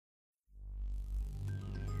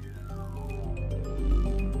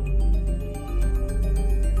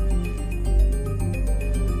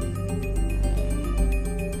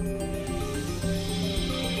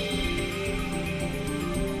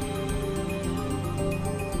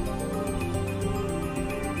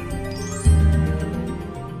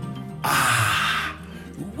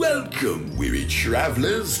Welcome, weary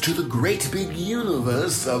travelers, to the great big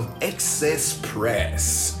universe of Excess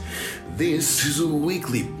Press. This is a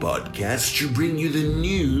weekly podcast to bring you the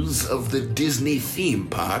news of the Disney theme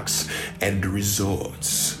parks and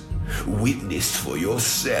resorts. Witness for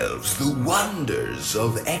yourselves the wonders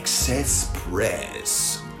of Excess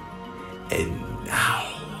Press. And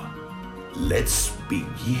now, let's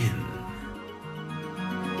begin.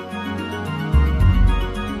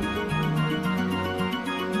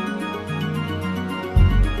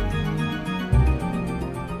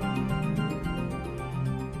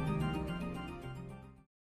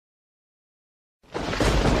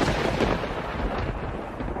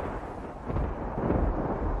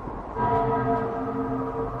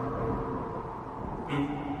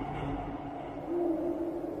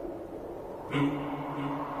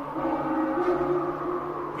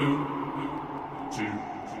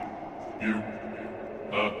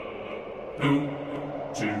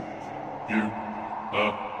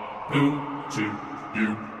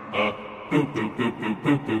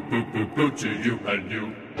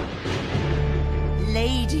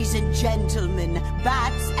 Ladies and gentlemen,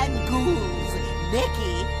 bats and ghouls,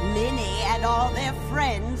 Mickey, Minnie, and all their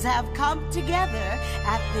friends have come together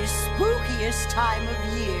at this spookiest time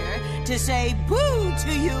of year to say boo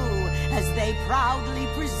to you as they proudly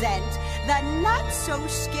present the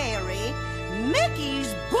not-so-scary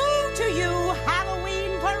Mickey's Boo to You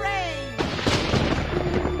Halloween Parade!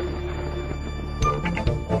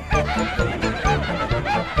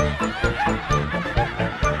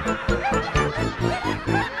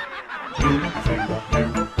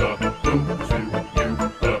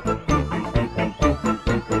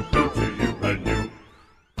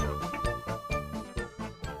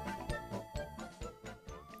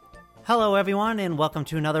 Hello, everyone, and welcome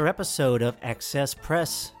to another episode of Excess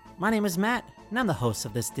Press. My name is Matt, and I'm the host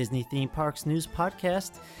of this Disney Theme Parks News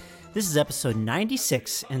Podcast. This is episode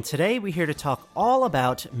 96, and today we're here to talk all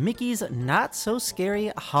about Mickey's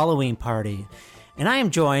Not-So-Scary Halloween Party. And I am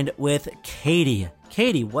joined with Katie.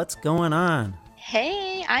 Katie, what's going on?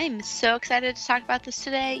 Hey, I'm so excited to talk about this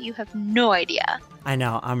today. You have no idea. I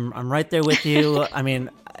know, I'm right there with you. I mean,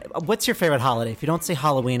 what's your favorite holiday? If you don't say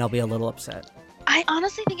Halloween, I'll be a little upset. I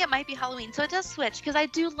honestly think it might be Halloween, so it does switch, because I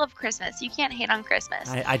do love Christmas. You can't hate on Christmas.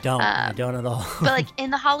 I don't at all. But like in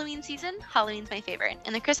the Halloween season, Halloween's my favorite.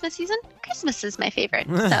 In the Christmas season, Christmas is my favorite.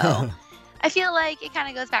 So I feel like it kind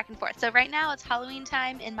of goes back and forth. So right now it's Halloween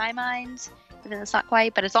time in my mind, even though it's not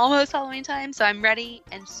quite, but it's almost Halloween time. So I'm ready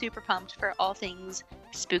and super pumped for all things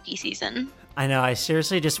spooky season. I know, I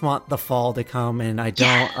seriously just want the fall to come, and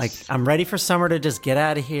I'm ready for summer to just get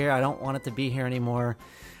out of here. I don't want it to be here anymore.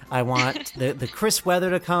 I want the crisp weather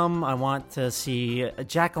to come. I want to see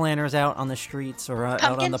jack-o'-lanterns out on the streets or out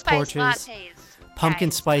on the porches. Lattes.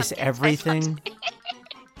 Pumpkin spice everything. Spice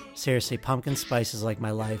Seriously, pumpkin spice is like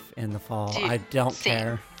my life in the fall. Dude, I don't same.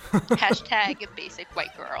 care. Hashtag basic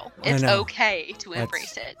white girl. It's okay to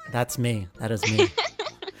embrace it. That's me. That is me.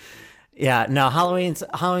 Yeah, no, Halloween's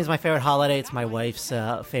my favorite holiday. It's my wife's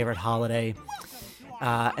favorite holiday.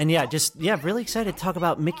 Really excited to talk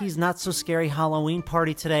about Mickey's Not-So-Scary Halloween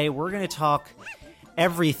Party today. We're going to talk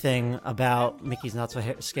everything about Mickey's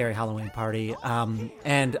Not-So-Scary Halloween Party. Are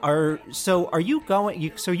you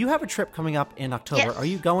going? So you have a trip coming up in October. Yes. Are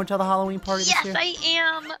you going to the Halloween party this year? Yes, I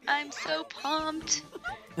am. I'm so pumped.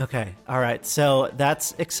 Okay, all right. So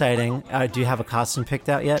that's exciting. Do you have a costume picked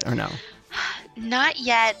out yet, or no? Not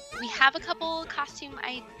yet. We have a couple costume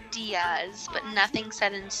ideas, but nothing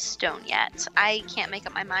set in stone yet. I can't make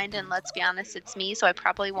up my mind, and let's be honest, it's me, so I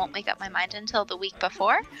probably won't make up my mind until the week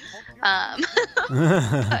before. But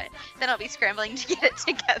then I'll be scrambling to get it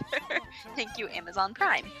together. Thank you, Amazon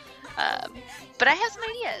Prime. But I have some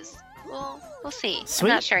ideas. We'll see. Sweet.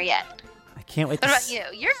 I'm not sure yet. I can't wait. What about you?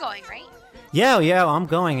 You're going, right? Yeah, I'm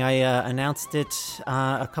going. I announced it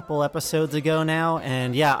a couple episodes ago now,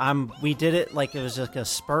 and we did it like it was like a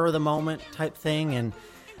spur of the moment type thing, and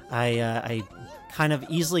I kind of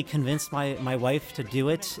easily convinced my wife to do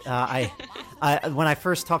it. When I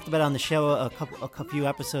first talked about it on the show a few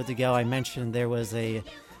episodes ago, I mentioned there was a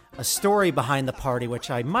story behind the party,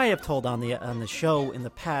 which I might have told on the show in the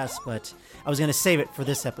past, but I was going to save it for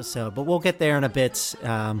this episode. But we'll get there in a bit.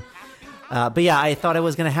 I thought I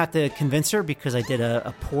was going to have to convince her because I did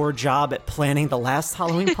a poor job at planning the last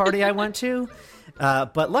Halloween party I went to.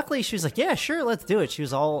 But luckily she was like, yeah, sure, let's do it. She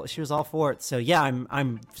was all for it. So yeah,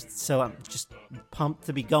 I'm just pumped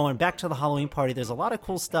to be going back to the Halloween party. There's a lot of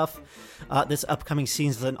cool stuff this upcoming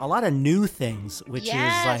season, a lot of new things, which is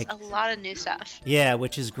like a lot of new stuff. Yeah,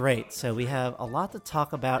 which is great. So we have a lot to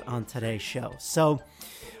talk about on today's show. So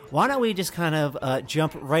why don't we just kind of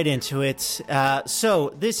jump right into it?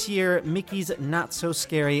 So this year, Mickey's Not So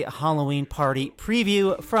Scary Halloween Party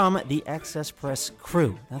preview from the Excess Press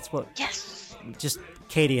crew. That's what. Yes. Just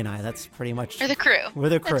Katie and I. That's pretty much. We're the crew. We're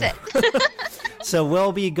the crew. That's it. So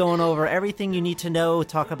we'll be going over everything you need to know,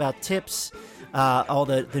 talk about tips, all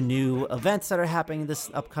the new events that are happening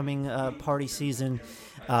this upcoming party season,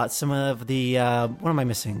 some of the, what am I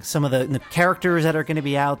missing? Some of the characters that are going to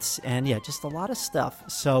be out, and yeah, just a lot of stuff.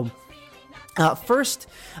 So first,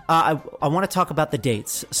 I want to talk about the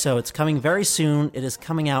dates. So it's coming very soon. It is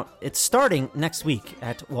coming out, it's starting next week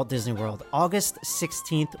at Walt Disney World, August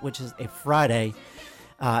 16th, which is a Friday.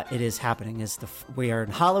 It is happening. We are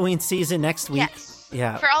in Halloween season next week. Yes.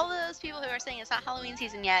 Yeah. For all those people who are saying it's not Halloween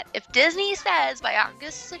season yet, if Disney says by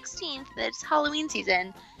August 16th that it's Halloween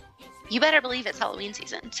season, you better believe it's Halloween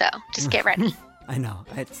season. So just get ready. I know.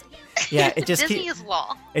 It just Disney is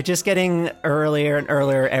law. It's just getting earlier and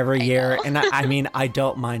earlier every year, and I mean, I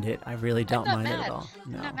don't mind it. I really don't mind it at all.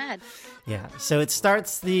 No. I'm not mad. Yeah. So it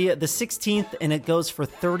starts the 16th, and it goes for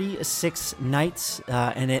 36 nights,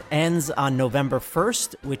 and it ends on November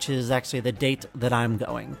 1st, which is actually the date that I'm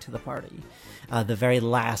going to the party, the very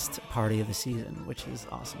last party of the season, which is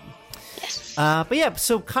awesome. Yes. But yeah,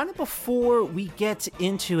 so kind of before we get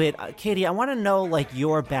into it, Katie, I want to know like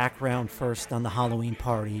your background first on the Halloween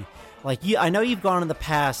party. Like I know you've gone in the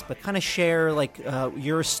past, but kind of share like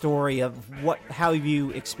your story of how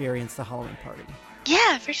you experienced the Halloween party.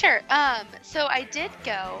 Yeah, for sure. So I did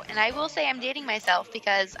go, and I will say I'm dating myself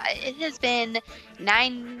because it has been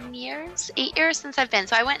 8 years since I've been.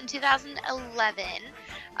 So I went in 2011.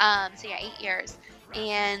 So yeah, 8 years.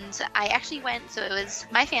 And I actually went, so it was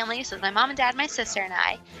my family, so it was my mom and dad, my sister and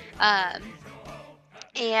I.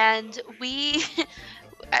 And we,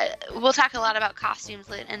 we'll talk a lot about costumes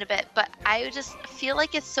in a bit, but I just feel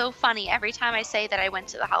like it's so funny. Every time I say that I went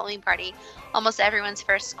to the Halloween party, almost everyone's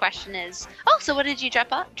first question is, oh, so what did you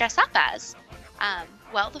dress up as?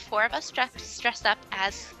 Well, the four of us dressed up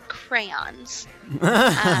as crayons.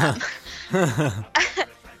 I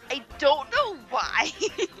don't know why.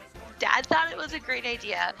 Dad thought it was a great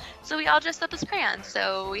idea, so we all dressed up as crayons.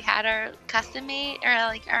 So we had our custom-made, or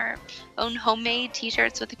like our own homemade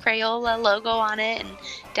T-shirts with the Crayola logo on it, and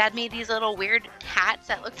Dad made these little weird hats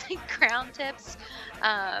that looked like crown tips,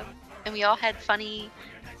 and we all had funny,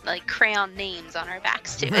 like crayon names on our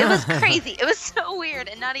backs too. It was crazy. It was so weird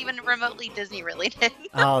and not even remotely Disney related.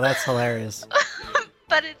 Oh, that's hilarious.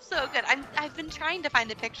 But it's so good. I've been trying to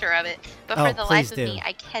find a picture of it, but for the life of me,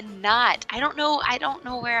 I cannot. I don't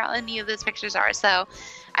know where any of those pictures are. So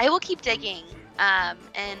I will keep digging. And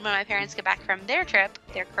when my parents get back from their trip,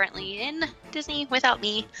 they're currently in Disney without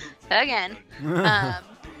me again. I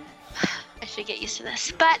should get used to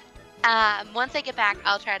this. But once I get back,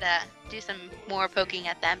 I'll try to do some more poking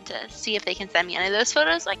at them to see if they can send me any of those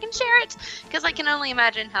photos so I can share it, because I can only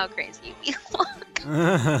imagine how crazy we look.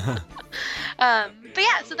 But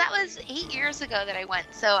yeah, so that was 8 years ago that I went.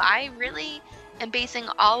 So I really am basing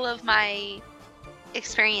all of my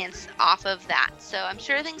experience off of that. So I'm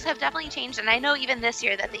sure things have definitely changed, and I know even this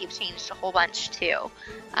year that they've changed a whole bunch too.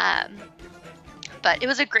 But it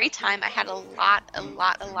was a great time. I had a lot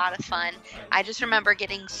of fun. I just remember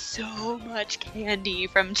getting so much candy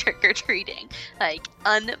from trick-or-treating, like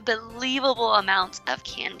unbelievable amounts of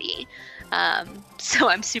candy. So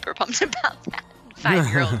I'm super pumped about that.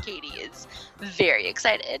 5-year-old Katie is very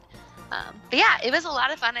excited. But yeah, it was a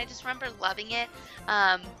lot of fun. I just remember loving it.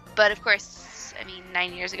 But of course, I mean,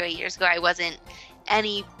 8 years ago, I wasn't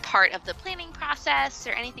any part of the planning process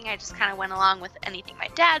or anything. I just kind of went along with anything my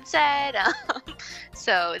dad said.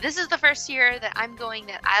 So this is the first year that I'm going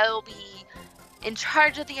that I'll be in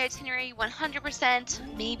charge of the itinerary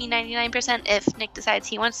 100%, maybe 99% if Nick decides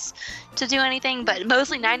he wants to do anything, but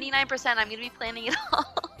mostly 99% I'm going to be planning it all.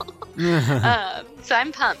 So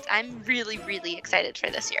I'm pumped. I'm really, really excited for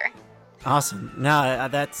this year. Awesome. No,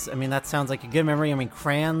 that sounds like a good memory. I mean,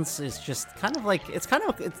 crayons is just kind of like, it's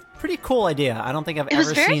a pretty cool idea. I don't think I've ever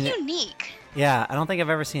seen it. It was very unique. Yeah, I don't think I've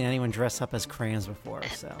ever seen anyone dress up as crayons before.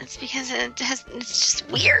 So it's because it's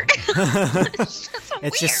just weird.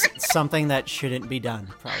 It's just something that shouldn't be done,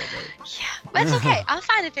 probably. Yeah, but it's okay. I'll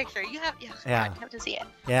find a picture. You have to see it.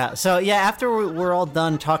 Yeah. So yeah, after we're all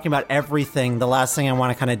done talking about everything, the last thing I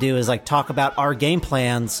want to kind of do is like talk about our game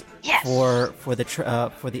plans for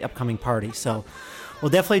the upcoming party. So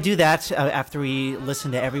we'll definitely do that after we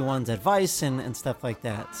listen to everyone's advice and stuff like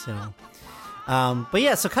that. So. But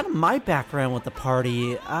yeah, so kind of my background with the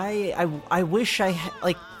party, I wish I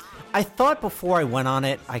thought before I went on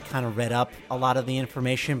it, I kind of read up a lot of the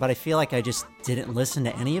information, but I feel like I just didn't listen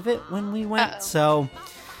to any of it when we went. So,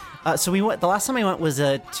 So we went. The last time I went was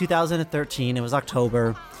 2013. It was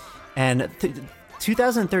October, and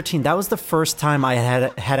 2013. That was the first time I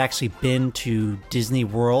had actually been to Disney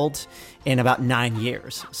World in about 9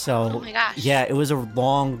 years. So Oh my gosh. yeah, it was a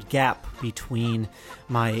long gap between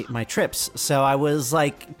my trips. So I was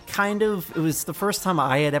like, it was the first time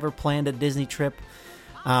I had ever planned a Disney trip.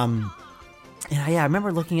 And I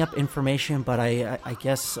remember looking up information, but I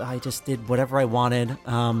guess I just did whatever I wanted.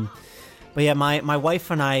 But yeah, my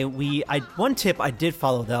wife and I one tip I did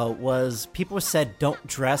follow though was people said don't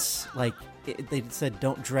dress like they said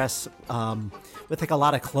don't dress with like a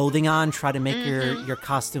lot of clothing on. Try to make your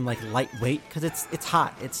costume like lightweight because it's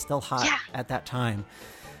hot. It's still hot at that time.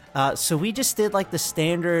 So we just did like the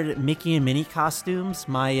standard Mickey and Minnie costumes.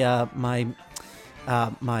 My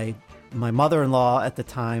mother-in-law at the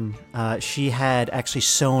time, she had actually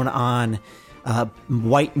sewn on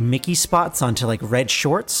white Mickey spots onto like red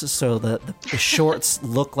shorts, so the shorts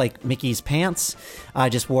look like Mickey's pants. I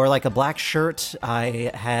just wore like a black shirt.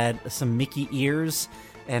 I had some Mickey ears,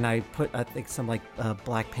 and I put I think some like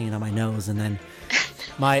black paint on my nose. And then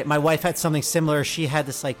my wife had something similar. She had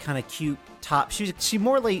this like kind of cute top. She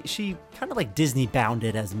kind of like Disney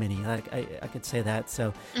bounded as Minnie. I could say that.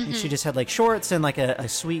 So she just had like shorts and like a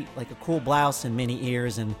sweet like a cool blouse and Minnie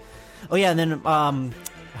ears. And and then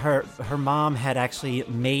her mom had actually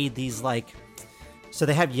made these like, so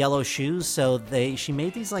they have yellow shoes. So she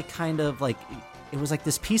made these like kind of like, it was like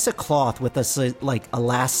this piece of cloth with this like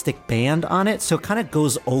elastic band on it. So it kind of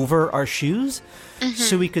goes over our shoes.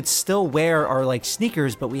 So we could still wear our like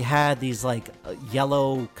sneakers, but we had these like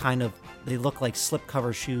yellow kind of, they look like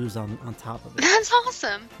slipcover shoes on top of it. That's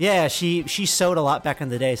awesome. Yeah, she sewed a lot back in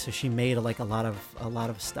the day, so she made like a lot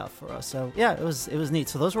of stuff for us. So yeah, it was neat.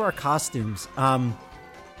 So those were our costumes.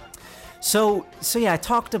 So yeah, I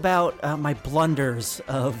talked about my blunders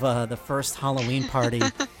of the first Halloween party,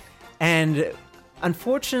 and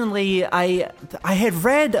unfortunately, I had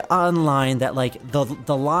read online that like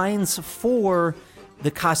the lines for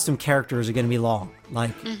the costume characters are going to be long.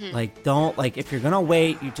 Like don't like if you're gonna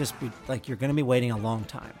wait, you're gonna be waiting a long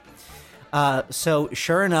time. So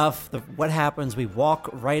sure enough, what happens? We walk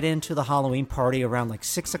right into the Halloween party around like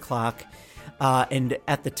 6:00, and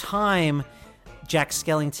at the time, Jack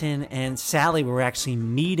Skellington and Sally were actually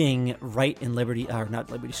meeting right in not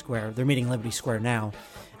Liberty Square. They're meeting Liberty Square now.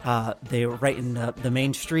 They were right in the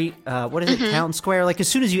main street. What is it? Town Square? Like as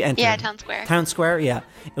soon as you enter. Yeah, Town Square. Town Square, yeah.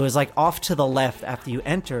 It was like off to the left after you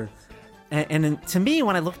enter. And then to me,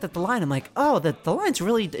 when I looked at the line, I'm like, oh, the line's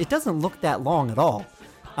really, it doesn't look that long at all.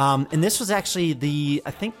 And this was actually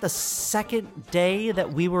I think the second day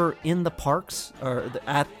that we were in the parks, or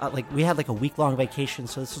we had like a week-long vacation.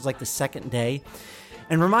 So this was like the second day.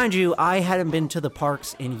 And remind you, I hadn't been to the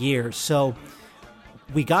parks in years. So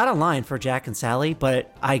we got a line for Jack and Sally,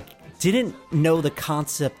 but I didn't know the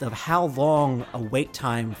concept of how long a wait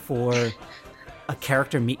time for a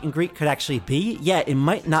character meet and greet could actually be. Yeah, it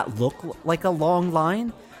might not look like a long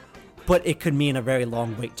line, but it could mean a very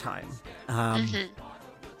long wait time.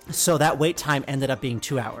 So that wait time ended up being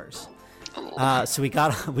 2 hours. So we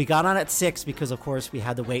got on at 6 because, of course, we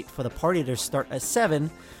had to wait for the party to start at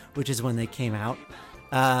 7, which is when they came out.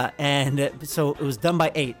 And so it was done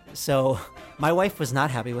by 8. So my wife was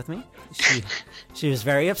not happy with me. She was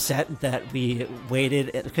very upset that we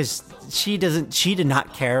waited because she did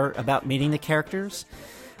not care about meeting the characters.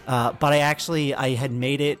 But I had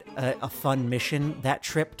made it a fun mission that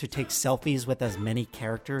trip to take selfies with as many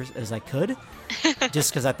characters as I could,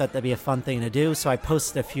 just because I thought that'd be a fun thing to do. So I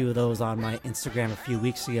posted a few of those on my Instagram a few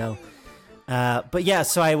weeks ago. But yeah,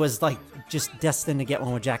 so I was like just destined to get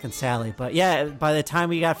one with Jack and Sally. But yeah, by the time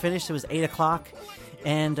we got finished, it was 8:00,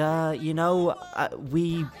 and I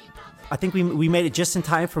think we made it just in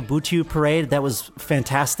time for Butu Parade. That was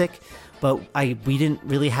fantastic. But we didn't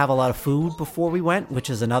really have a lot of food before we went,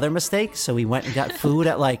 which is another mistake. So we went and got food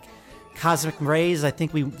at like Cosmic Rays. I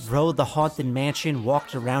think we rode the Haunted Mansion,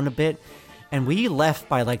 walked around a bit, and we left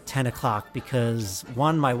by like 10:00 because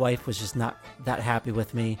one, my wife was just not that happy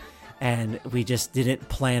with me, and we just didn't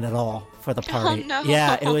plan at all for the party. Oh, no.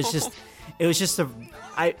 Yeah, it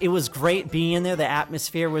was great being in there. The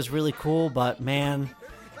atmosphere was really cool, but man,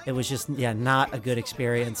 it was just not a good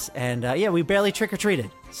experience. And we barely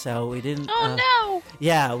trick-or-treated. So we didn't. Oh no!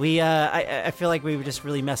 Yeah, I feel like we were just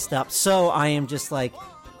really messed up. So I am just like,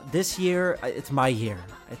 this year, it's my year.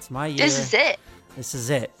 It's my year. This is it. This is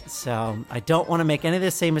it. So I don't want to make any of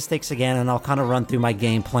the same mistakes again, and I'll kind of run through my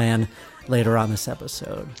game plan later on this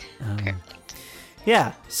episode. Perfect.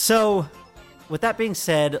 Yeah. So with that being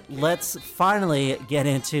said, let's finally get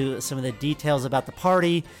into some of the details about the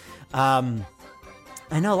party.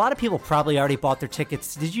 I know a lot of people probably already bought their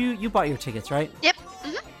tickets. Did you bought your tickets, right? Yep.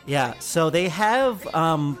 Hmm. Yeah, so they have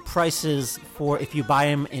prices for if you buy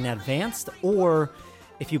them in advance or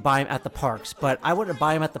if you buy them at the parks. But I wouldn't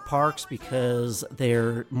buy them at the parks because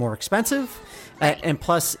they're more expensive. And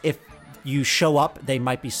plus, if you show up, they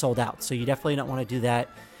might be sold out. So you definitely don't want to do that.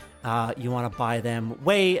 You want to buy them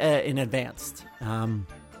way in advance.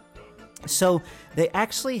 So they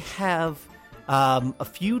actually have a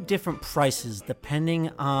few different prices depending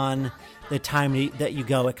on the time that you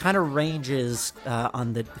go. It kind of ranges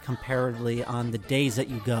comparatively on the days that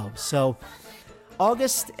you go. So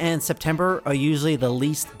August and September are usually the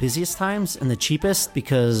least busiest times and the cheapest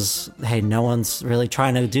because, hey, no one's really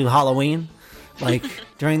trying to do Halloween like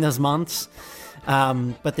during those months.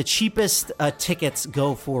 But the cheapest tickets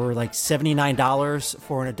go for like $79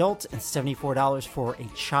 for an adult and $74 for a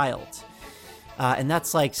child. And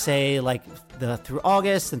that's like, say, like through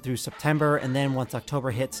August and through September. And then once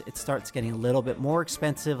October hits, it starts getting a little bit more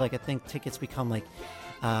expensive. Like I think tickets become like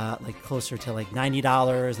closer to like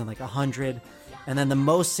 $90 and like $100. And then the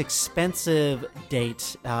most expensive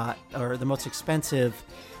date, or the most expensive,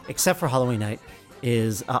 except for Halloween night,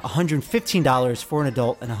 is $115 for an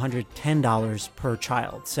adult and $110 per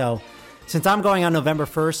child. So since I'm going on November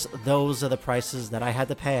 1st, those are the prices that I had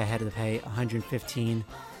to pay. I had to pay $115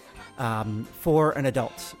 for an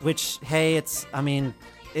adult, which, hey, it's a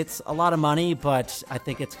lot of money, but I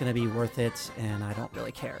think it's going to be worth it, and I don't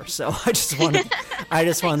really care. So I just wanted to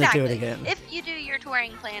do it again. If you do your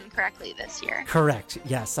touring plan correctly this year. Correct.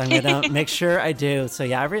 Yes, I'm going to make sure I do. So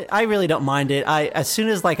yeah, I really don't mind it. As soon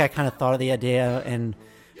as like I kind of thought of the idea, and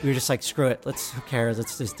we were just like, screw it. Who cares?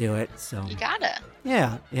 Let's just do it. So you gotta.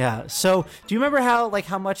 Yeah. So do you remember how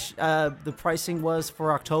much the pricing was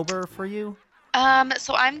for October for you?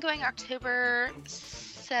 So I'm going October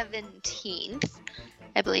 17th.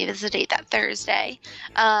 I believe is the date, that Thursday.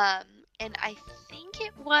 And I think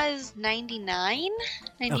it was 95.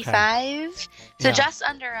 Okay. So just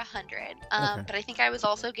under 100. Okay. But I think I was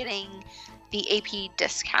also getting the AP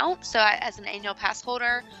discount. So as an annual pass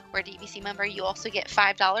holder or a DVC member, you also get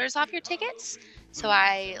 $5 off your tickets. So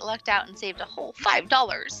I lucked out and saved a whole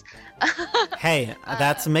 $5. Hey,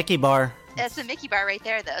 that's a Mickey bar. That's a Mickey bar right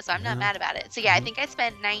there, though. So I'm not mad about it. So yeah, I think I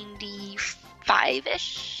spent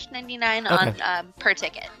 $95-ish, $99 on per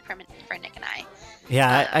ticket for Nick and I.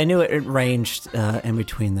 Yeah, I knew it ranged in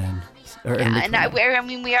between then. And we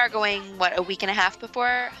are going a week and a half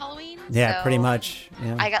before Halloween. Yeah, so pretty much.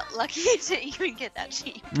 Yeah. I got lucky to even get that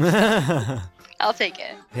cheap. I'll take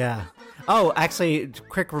it. Yeah. Oh, actually,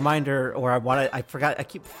 quick reminder, I forgot. I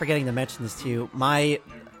keep forgetting to mention this to you.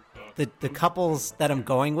 The couples that I'm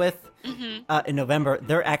going with in November,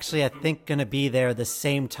 they're actually, I think, going to be there the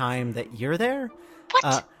same time that you're there.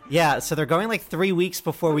 What? Yeah, so they're going like 3 weeks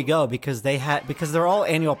before we go because they're all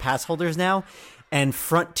annual pass holders now, and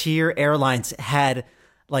Frontier Airlines had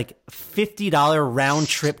like $50 round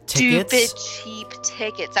trip tickets. Stupid cheap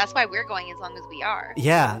tickets. That's why we're going as long as we are.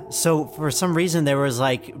 Yeah. So for some reason there was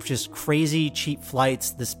like just crazy cheap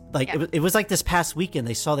flights. It was like this past weekend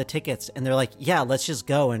they saw the tickets and they're like, yeah, let's just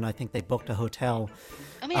go. And I think they booked a hotel.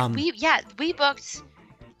 I mean, we booked,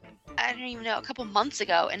 I don't even know, a couple months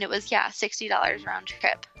ago, and it was $60 round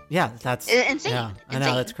trip. Yeah, that's insane. Yeah, I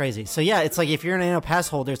know, that's crazy. So yeah, it's like if you're an annual pass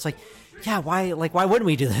holder, it's like, yeah, why wouldn't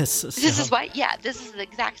we do this? So, this is the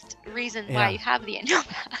exact reason why you have the annual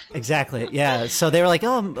pass. Exactly. Yeah. So they were like,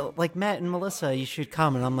 oh, like Matt and Melissa, you should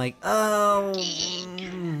come. And I'm like, oh.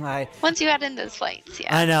 Once you add in those flights,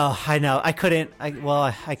 yeah. I know. I couldn't. I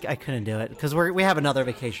couldn't do it because we have another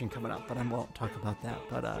vacation coming up, but I won't talk about that.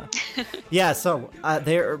 But yeah. So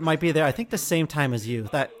they might be there. I think the same time as you.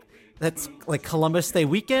 That's like Columbus Day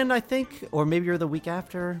weekend, I think, or maybe you're the week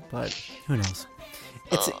after, but who knows?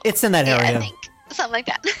 It's in that area. I think something like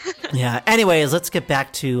that. Yeah. Anyways, let's get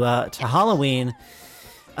back to Halloween.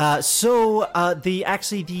 So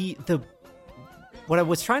what I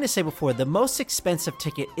was trying to say before, the most expensive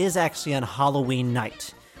ticket is actually on Halloween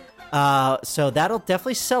night. So that'll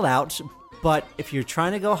definitely sell out. But if you're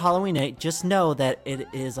trying to go Halloween night, just know that it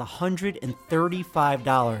is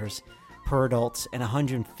 $135 per adult and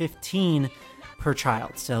 $115 per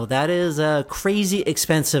child. So that is crazy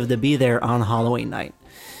expensive to be there on Halloween night.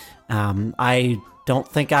 I don't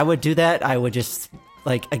think I would do that. I would just,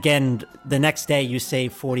 again, the next day you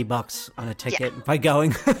save $40 on a ticket by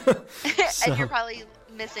going. And you're probably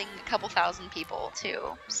missing a couple thousand people too.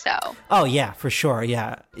 So. Oh yeah, for sure.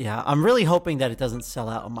 Yeah. I'm really hoping that it doesn't sell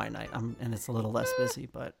out on my night. And it's a little less busy,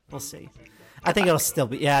 but we'll see. I think it'll still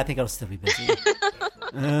be busy.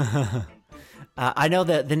 I know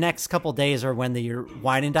that the next couple days are when the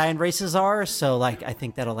wine and dine races are, so like I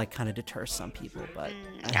think that'll like kind of deter some people, but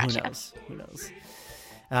Gotcha. Who knows?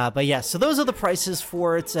 But yeah, so those are the prices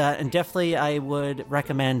for it, and definitely I would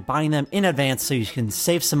recommend buying them in advance so you can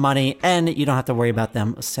save some money and you don't have to worry about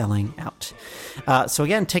them selling out. So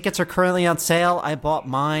again, tickets are currently on sale. I bought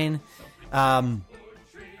mine.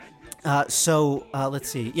 Let's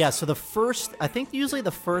see. Yeah, so I think usually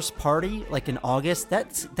the first party, like in August,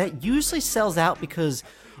 that usually sells out because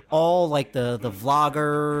all like the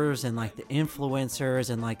vloggers and like the influencers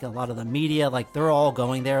and like a lot of the media, like they're all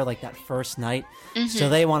going there like that first night. So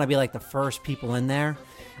they want to be like the first people in there.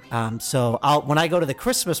 So when I go to the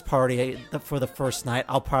Christmas party for the first night,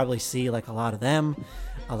 I'll probably see like a lot of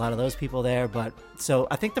those people there. But so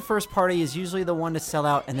I think the first party is usually the one to sell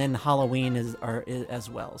out, and then Halloween is as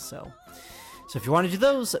well. So if you want to do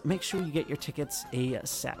those, make sure you get your tickets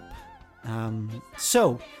ASAP.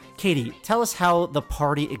 So Katie, tell us how the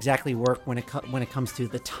party exactly works when it comes to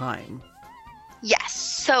the time. Yes.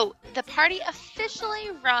 So the party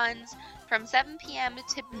officially runs from 7 p.m.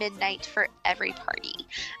 to midnight for every party.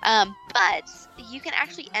 But you can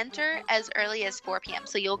actually enter as early as 4 p.m.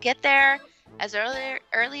 So you'll get there as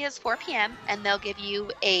early as 4 p.m. and they'll give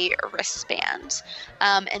you a wristband.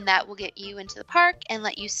 And that will get you into the park and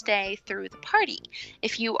let you stay through the party.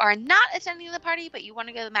 If you are not attending the party, but you want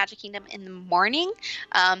to go to the Magic Kingdom in the morning,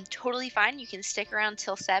 totally fine. You can stick around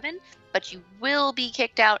till 7, but you will be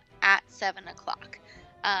kicked out at 7 o'clock.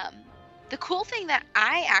 The cool thing that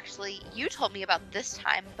you told me about this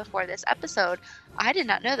time before this episode, I did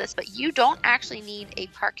not know this, but you don't actually need a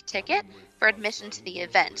park ticket for admission to the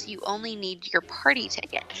event. You only need your party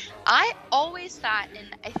ticket. I always thought,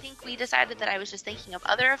 and I think we decided that I was just thinking of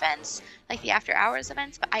other events, like the after hours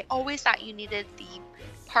events, but I always thought you needed the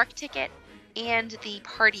park ticket and the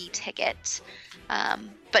party ticket.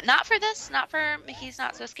 But not for this, not for Mickey's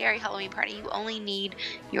Not So Scary Halloween Party. You only need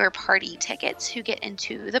your party tickets to get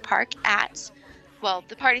into the park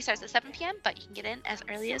the party starts at 7 p.m., but you can get in as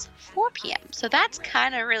early as 4 p.m. So that's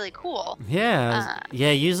kind of really cool. Yeah.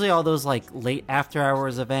 Usually all those like late after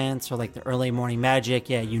hours events or like the early morning magic,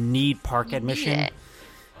 you need park admission.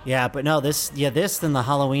 Yeah, but no, this then the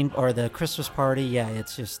Halloween or the Christmas party,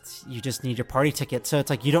 it's just, you just need your party ticket. So it's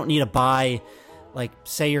like you don't need to buy, like,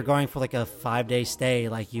 say you're going for like a 5-day stay,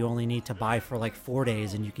 like you only need to buy for like 4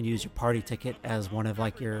 days, and you can use your party ticket as one of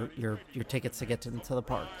like your tickets to get into the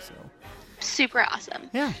park. So super awesome.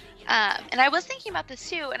 Yeah. And I was thinking about this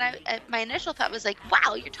too, and my initial thought was like,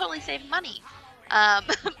 wow, you're totally saving money.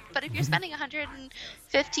 But if you're spending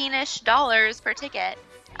 $115-ish per ticket,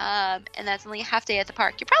 and that's only a half day at the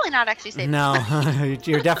park, you're probably not actually saving money.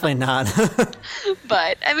 You're definitely not.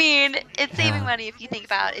 But I mean, it's saving money if you think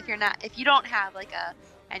about if you don't have like a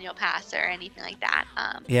annual pass or anything like that.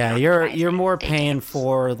 You're more paying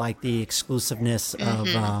for like the exclusiveness of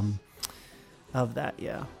that.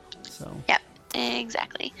 Yeah. So. Yep.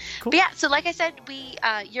 Exactly. Cool. But yeah, so like I said,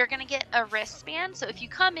 you're going to get a wristband. So if you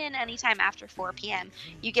come in anytime after 4 p.m.,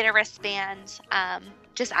 you get a wristband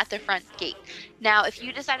just at the front gate. Now, if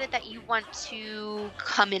you decided that you want to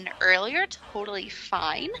come in earlier, totally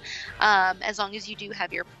fine, as long as you do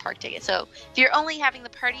have your park ticket. So if you're only having the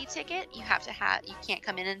party ticket, you can't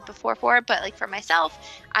come in before 4. But like for myself,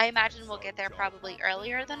 I imagine we'll get there probably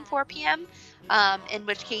earlier than 4 p.m., in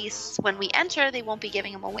which case when we enter, they won't be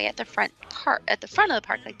giving them away at the front of the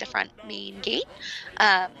park, like the front main gate.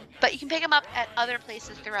 But you can pick them up at other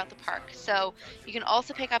places throughout the park. So you can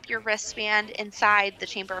also pick up your wristband inside the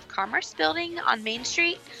Chamber of Commerce building on Main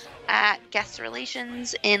Street, at Guest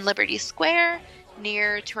Relations in Liberty Square,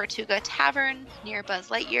 near Tortuga Tavern, near Buzz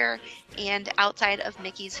Lightyear, and outside of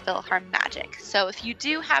Mickey's PhilharMagic. So if you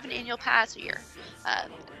do have an annual pass or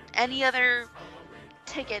any other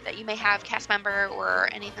ticket that you may have, cast member or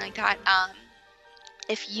anything like that,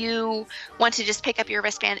 if you want to just pick up your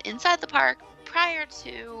wristband inside the park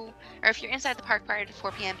if you're inside the park prior to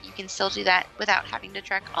 4 p.m., you can still do that without having to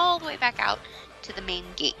trek all the way back out to the main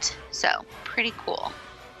gate. So pretty cool.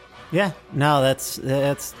 Yeah, no, that's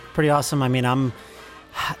pretty awesome. I mean, I'm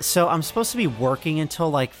supposed to be working until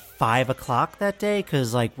like 5 o'clock that day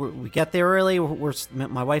because like we get there early.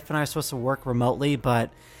 My wife and I are supposed to work remotely,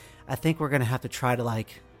 but I think we're gonna have to try to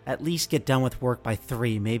like at least get done with work by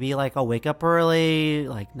 3. Maybe like I'll wake up early,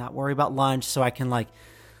 like not worry about lunch, so I can like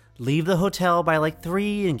leave the hotel by like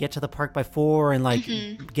 3 and get to the park by 4 and like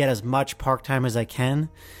get as much park time as I can.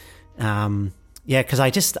 Because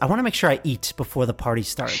I want to make sure I eat before the party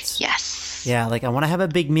starts. Yes. Yeah, like I want to have a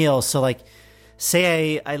big meal. So like,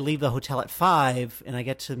 say I leave the hotel at 5 and I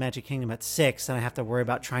get to the Magic Kingdom at 6, and I have to worry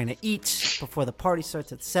about trying to eat before the party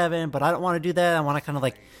starts at 7. But I don't want to do that. I want to kind of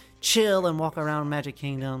like chill and walk around Magic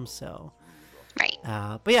Kingdom. So, Right.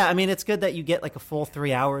 but yeah, I mean, it's good that you get like a full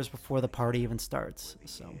 3 hours before the party even starts.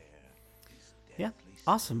 So, yeah,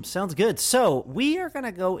 awesome. Sounds good. So we are going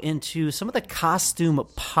to go into some of the costume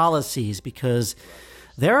policies because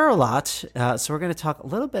there are a lot. So we're going to talk a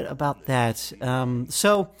little bit about that.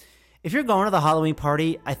 So if you're going to the Halloween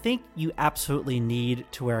party, I think you absolutely need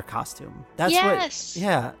to wear a costume. That's Yes.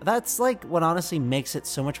 that's like what honestly makes it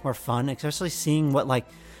so much more fun, especially seeing what like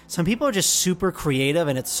some people are just super creative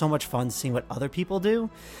and it's so much fun seeing what other people do.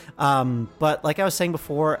 But like I was saying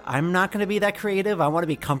before, I'm not going to be that creative. I want to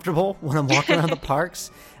be comfortable when I'm walking around the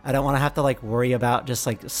parks. I don't want to have to like worry about just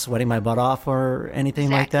like sweating my butt off or anything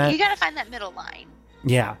like that. You got to find that middle line.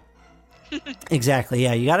 Yeah, exactly.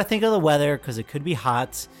 Yeah, you got to think of the weather because it could be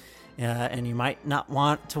hot. And you might not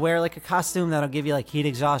want to wear like a costume that'll give you like heat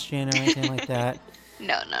exhaustion or anything like that.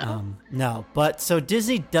 No. But so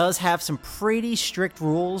Disney does have some pretty strict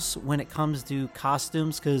rules when it comes to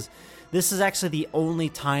costumes because this is actually the only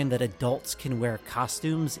time that adults can wear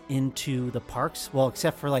costumes into the parks. Well,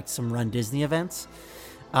 except for like some Run Disney events.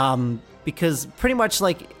 Because pretty much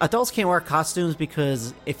like adults can't wear costumes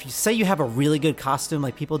because if you say you have a really good costume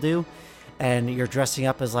like people do and you're dressing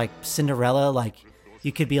up as like Cinderella, like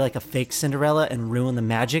you could be like a fake Cinderella and ruin the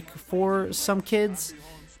magic for some kids.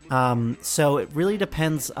 So it really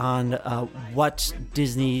depends on what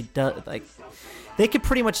Disney does. Like, they could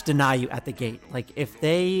pretty much deny you at the gate. Like, if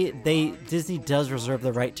Disney does reserve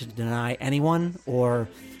the right to deny anyone or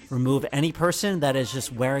remove any person that is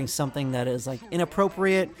just wearing something that is like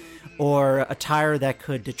inappropriate or attire that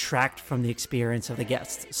could detract from the experience of the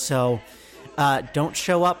guest. So don't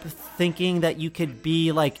show up thinking that you could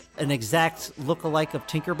be like an exact lookalike of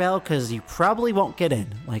Tinkerbell because you probably won't get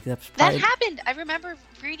in. Like that happened. I remember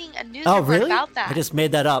reading a news report about that. I just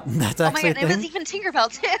made that up. That's actually oh my god, it was even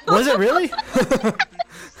Tinkerbell too. Was it really?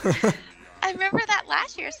 I remember that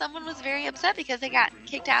last year someone was very upset because they got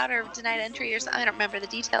kicked out or denied entry or something. I don't remember the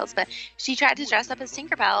details, but she tried to dress up as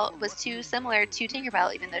Tinkerbell, was too similar to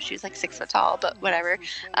Tinkerbell, even though she was like 6 foot tall, but whatever.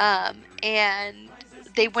 And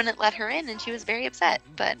they wouldn't let her in, and she was very upset.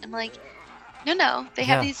 But I'm like, no, they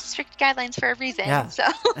have these strict guidelines for a reason. Yeah. So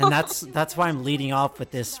and that's why I'm leading off with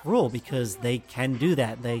this rule because they can do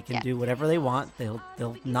that. They can do whatever they want. They'll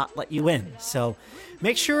not let you in. So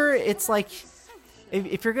make sure it's like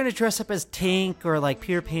if you're gonna dress up as Tink or like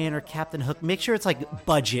Peter Pan or Captain Hook, make sure it's like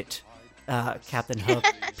budget. Captain Hook,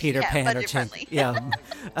 Peter Pan, or Tink. Friendly.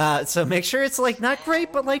 Yeah. So make sure it's like not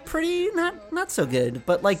great, but like pretty not so good,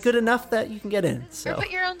 but like good enough that you can get in. So or put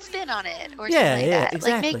your own spin on it, or something like that.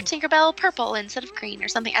 Exactly. Like make Tinkerbell purple instead of green or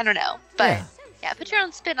something. I don't know, but put your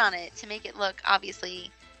own spin on it to make it look obviously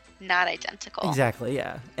not identical. Exactly.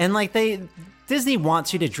 Yeah, and like Disney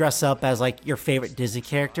wants you to dress up as like your favorite Disney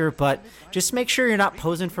character, but just make sure you're not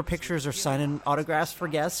posing for pictures or signing autographs for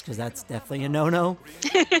guests because that's definitely a no-no.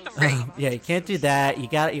 Right. You can't do that.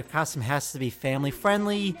 Your costume has to be family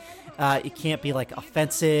friendly. It can't be like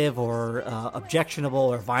offensive or objectionable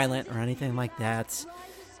or violent or anything like that.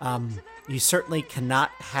 You certainly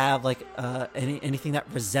cannot have like anything that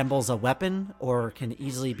resembles a weapon or can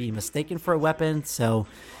easily be mistaken for a weapon. So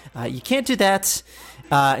you can't do that.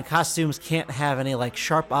 Costumes can't have any like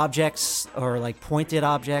sharp objects or like pointed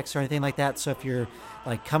objects or anything like that. So if you're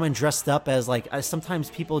like coming dressed up as like sometimes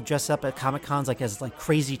people dress up at Comic Cons like as like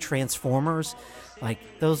crazy Transformers, like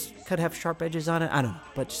those could have sharp edges on it. I don't know,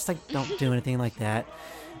 but just like don't do anything like that.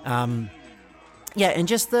 And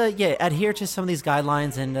just adhere to some of these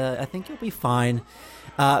guidelines, and I think you'll be fine.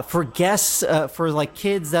 For guests, for like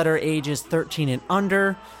kids that are ages 13 and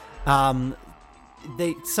under, some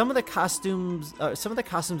of the costumes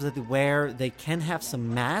that they wear, they can have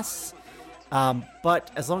some masks,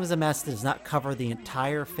 but as long as the mask does not cover the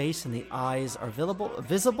entire face and the eyes are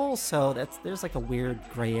visible, so there's like a weird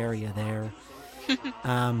gray area there.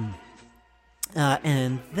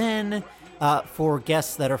 And then for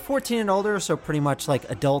guests that are 14 and older, so pretty much like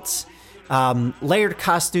adults, layered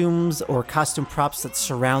costumes or costume props that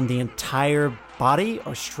surround the entire body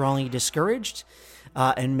are strongly discouraged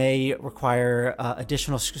and may require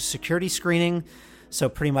additional security screening. So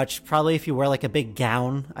pretty much probably if you wear like a big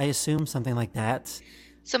gown, I assume, something like that.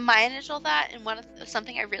 So my initial thought, and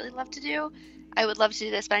something I really love to do, I would love to do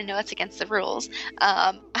this, but I know it's against the rules.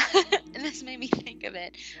 And this made me think of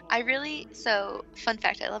it. Fun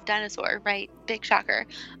fact, I love Dinosaur, right? Big shocker.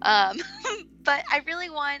 But I really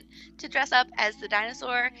want to dress up as the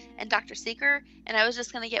dinosaur and Dr. Seeker, and I was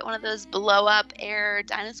just gonna get one of those blow-up air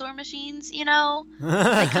dinosaur machines,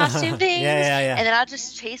 like costume things. Yeah. And then I'll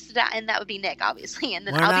just chase and that would be Nick, obviously, and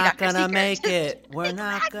then We're I'll not be Dr. gonna Seeker. make it. We're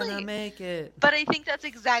Exactly. not gonna make it. But I think that's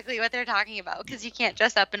exactly what they're talking about, because you can't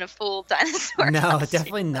dress up in a full dinosaur. No, costume.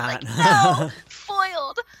 definitely not. Like, no,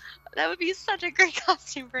 foiled. That would be such a great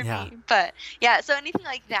costume for me. But yeah, so anything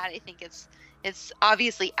like that, I think it's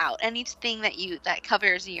obviously out. Anything that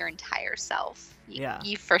covers your entire self,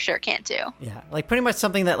 you for sure can't do. Yeah, like pretty much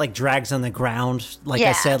something that like drags on the ground. Like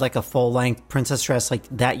I said, like a full length princess dress, like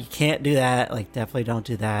that. You can't do that. Like definitely don't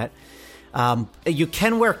do that. You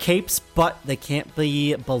can wear capes, but they can't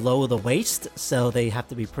be below the waist, so they have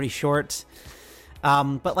to be pretty short.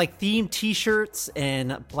 But like themed t-shirts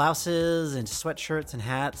and blouses and sweatshirts and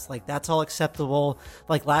hats, like that's all acceptable.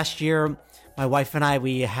 Like last year, my wife and I,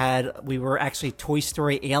 we were actually Toy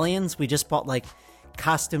Story aliens. We just bought like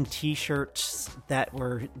costume t-shirts that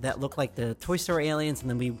looked like the Toy Story aliens, and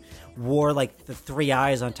then we wore like the 3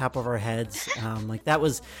 eyes on top of our heads. Like that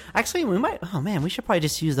was actually, we should probably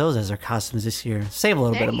just use those as our costumes this year. Save a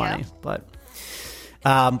little bit of money,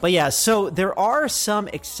 but yeah, so there are some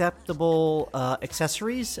acceptable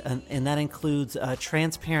accessories, and that includes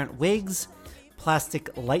transparent wigs, plastic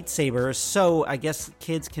lightsabers. So I guess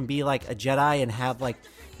kids can be like a Jedi and have like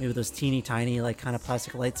maybe those teeny tiny like kind of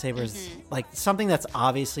plastic lightsabers, like something that's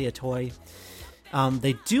obviously a toy.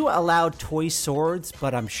 They do allow toy swords,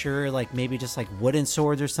 but I'm sure like maybe just like wooden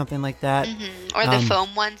swords or something like that. Or the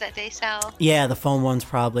foam ones that they sell. Yeah, the foam ones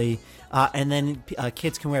probably. And then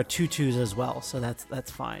kids can wear tutus as well, so that's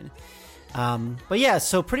fine. But yeah,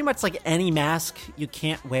 so pretty much like any mask you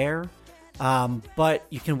can't wear, but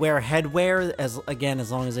you can wear headwear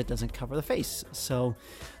as long as it doesn't cover the face. So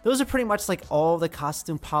those are pretty much like all the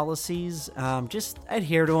costume policies. Just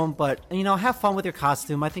adhere to them, but have fun with your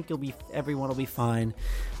costume. I think everyone will be fine.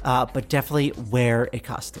 But definitely wear a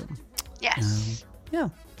costume. Yes. Yeah.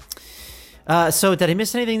 So did I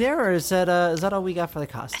miss anything there, or is that all we got for the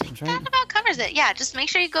costumes? I think that about covers it. Yeah, just make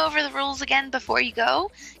sure you go over the rules again before you go,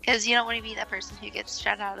 because you don't want to be that person who gets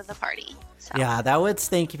shut out of the party. So. Yeah, that would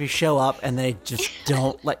stink if you show up and they just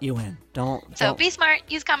don't let you in. Don't. Be smart.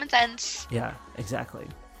 Use common sense. Yeah, exactly.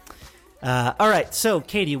 All right, so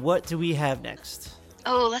Katie, what do we have next?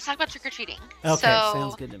 Oh, let's talk about trick-or-treating. Okay,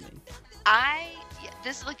 sounds good to me.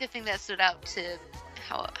 This is like the thing that stood out to,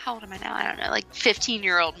 how old am I now? I don't know, like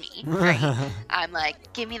 15-year-old me, right? I'm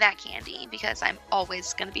like, give me that candy, because I'm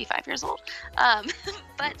always going to be 5 years old.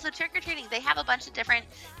 But so trick-or-treating, they have a bunch of different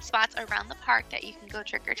spots around the park that you can go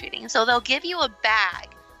trick-or-treating. So they'll give you a bag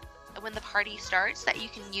when the party starts that you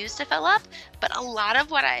can use to fill up, but a lot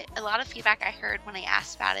of feedback I heard when I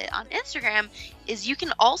asked about it on Instagram is you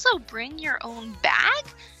can also bring your own bag.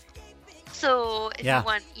 So if you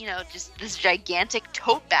want, just this gigantic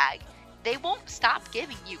tote bag, they won't stop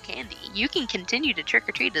giving you candy. You can continue to trick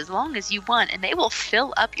or treat as long as you want, and they will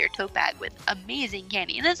fill up your tote bag with amazing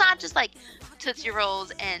candy. And it's not just like Tootsie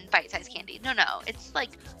Rolls and bite-sized candy. No, it's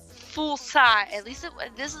like full size. At least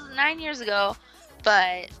this is 9 years ago,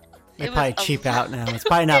 but they probably cheap out now. It's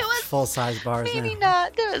probably not full-size bars now. Maybe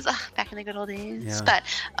not. There was back in the good old days. Yeah. But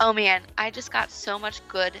oh man, I just got so much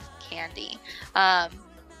good candy.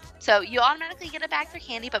 So you automatically get a bag for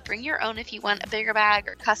candy, but bring your own if you want a bigger bag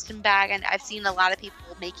or custom bag. And I've seen a lot of people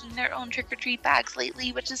making their own trick-or-treat bags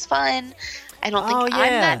lately, which is fun. I don't think I'm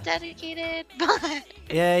that dedicated, but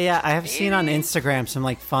yeah. I have seen on Instagram some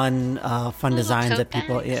like fun designs that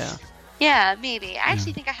people bags. Yeah, maybe. I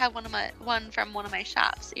actually think I have one from one of my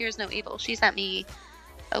shops. Ears No Evil. She sent me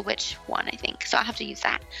a witch one, I think. So I'll have to use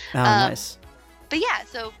that. Oh, nice. But yeah,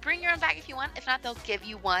 so bring your own bag if you want. If not, they'll give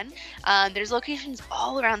you one. There's locations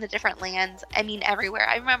all around the different lands. I mean, everywhere.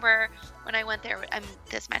 I remember when I went there,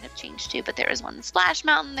 this might have changed too, but there was one in Splash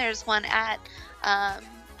Mountain. There's one at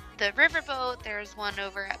the Riverboat. There's one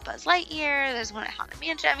over at Buzz Lightyear. There's one at Haunted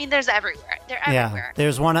Mansion. I mean, there's everywhere. They're everywhere. Yeah,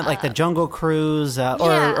 there's one at like the Jungle Cruise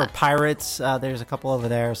or Pirates. There's a couple over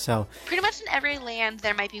there. So pretty much in every land,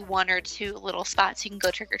 there might be one or two little spots you can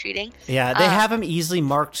go trick-or-treating. Yeah, they have them easily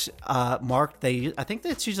marked. I think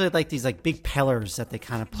that's usually like these like big pillars that they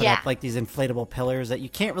kind of put up, like these inflatable pillars that you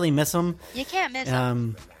can't really miss them. You can't miss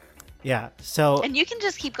them. Yeah, so and you can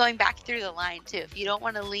just keep going back through the line too. If you don't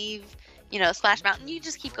want to leave, Splash Mountain, you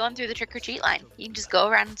just keep going through the trick-or-treat line. You can just go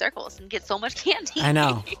around in circles and get so much candy. I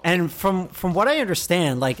know. And from what I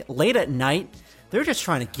understand, like late at night, they're just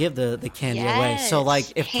trying to give the candy away. So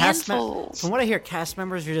like if from what I hear, cast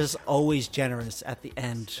members are just always generous at the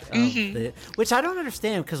end of which I don't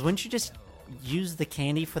understand, because wouldn't you just use the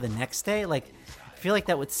candy for the next day? Like I feel like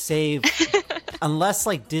that would save unless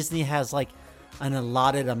like Disney has like an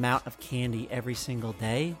allotted amount of candy every single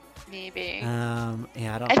day. Maybe. Yeah,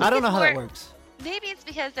 I think don't it's know how that more- works. Maybe it's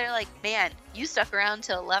because they're like, man, you stuck around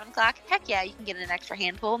till 11 o'clock. Heck yeah, you can get an extra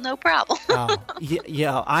handful, no problem. Oh,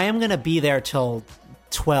 yeah, I am gonna be there till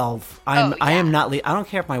 12. I yeah. am not I don't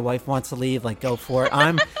care if my wife wants to leave, like go for it.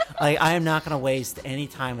 I am not gonna waste any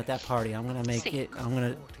time at that party. I'm gonna I'm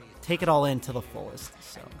gonna take it all in to the fullest.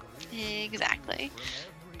 So Exactly.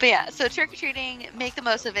 But yeah, so trick-or-treating, make the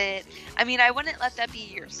most of it. I mean, I wouldn't let that be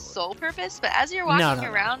your sole purpose, but as you're walking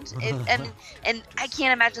around, and I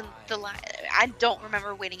can't imagine the line. I don't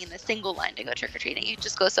remember waiting in a single line to go trick-or-treating. It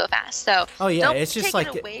just goes so fast. So don't it's just take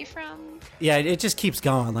like it away from. Yeah, it just keeps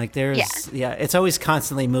going. Like it's always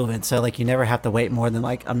constantly moving. So like you never have to wait more than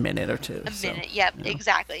like a minute or two. Minute, yep,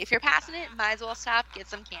 exactly. If you're passing it, might as well stop, get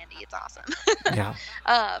some candy. It's awesome. Yeah.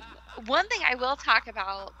 One thing I will talk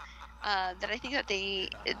about that I think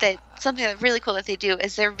that something that's really cool that they do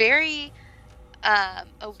is they're very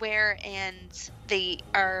aware, and they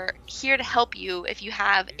are here to help you if you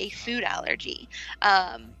have a food allergy.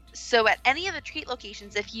 So at any of the treat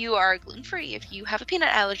locations, if you are gluten-free, if you have a peanut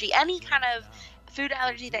allergy, any kind of food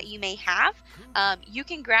allergy that you may have, you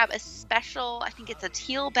can grab a special, I think it's a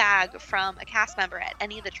teal bag from a cast member at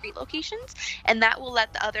any of the treat locations, and that will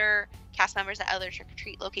let the other cast members at other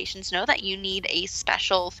trick-or-treat locations know that you need a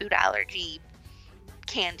special food allergy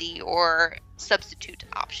candy or substitute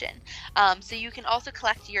option. So you can also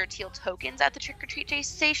collect your teal tokens at the trick-or-treat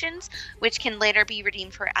stations, which can later be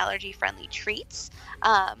redeemed for allergy-friendly treats.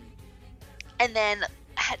 And then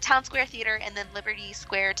Town Square Theater and then Liberty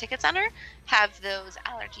Square Ticket Center have those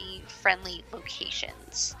allergy-friendly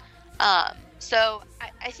locations. So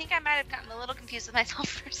I think I might have gotten a little confused with myself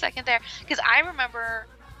for a second there, because I remember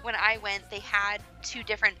when I went, they had 2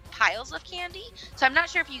 different piles of candy. So I'm not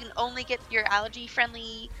sure if you can only get your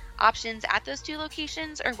allergy-friendly options at those 2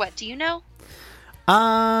 locations, or what? Do you know?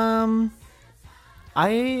 I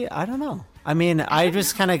don't know. I mean, I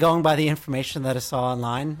just kind of going by the information that I saw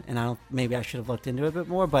online, and maybe I should have looked into it a bit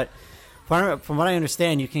more. But from what I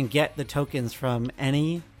understand, you can get the tokens from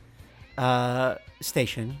any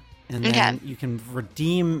station, and then you can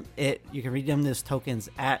redeem it. You can redeem those tokens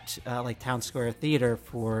at like Town Square Theater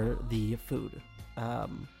for the food,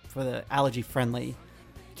 for the allergy-friendly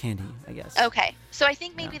candy, I guess. Okay, so I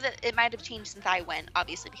think maybe that it might have changed since I went,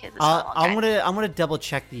 obviously, because it's been a long time. I'm gonna double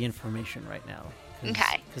check the information right now.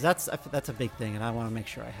 Okay. Because that's a big thing, and I want to make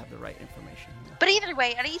sure I have the right information. But either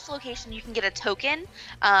way, at each location, you can get a token,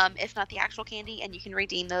 if not the actual candy, and you can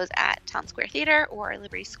redeem those at Town Square Theater or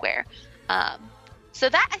Liberty Square. So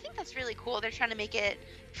I think that's really cool. They're trying to make it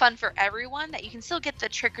fun for everyone, that you can still get the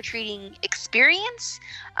trick-or-treating experience,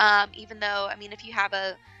 even though, I mean, if you have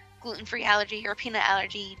a gluten-free allergy or a peanut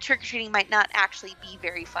allergy, trick-or-treating might not actually be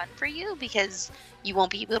very fun for you, because you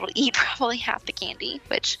won't be able to eat probably half the candy,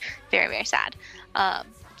 which very, very sad.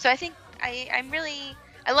 So I think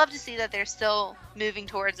I love to see that they're still moving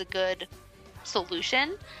towards a good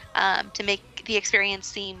solution, to make the experience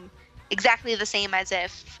seem exactly the same as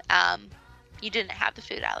if you didn't have the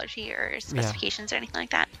food allergy or specifications or anything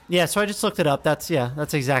like that. Yeah, so I just looked it up. That's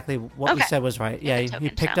exactly what you said was right. Yeah,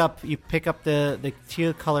 you pick up the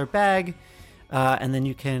teal color bag, and then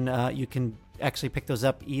you can actually pick those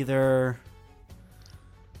up either.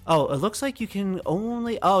 Oh, it looks like you can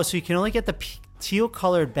only get the teal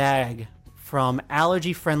colored bag from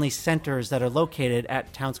allergy friendly centers that are located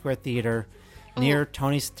at Town Square Theater, near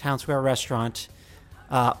Tony's Town Square Restaurant,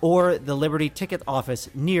 or the Liberty Ticket Office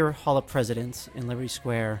near Hall of Presidents in Liberty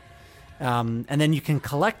Square. And then you can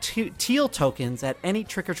collect teal tokens at any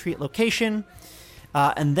trick-or-treat location,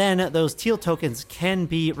 and then those teal tokens can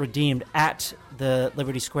be redeemed at the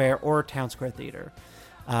Liberty Square or Town Square Theater.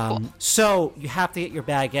 So you have to get your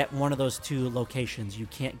bag at one of those 2 locations. You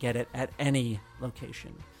can't get it at any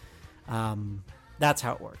location. That's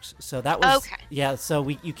how it works. So that was so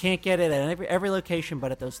you can't get it at every location,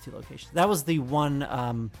 but at those 2 locations. That was the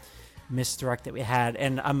one misdirect that we had,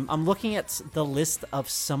 and I'm looking at the list of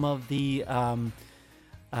some of the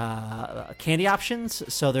candy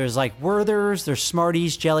options. So there's like Werther's, there's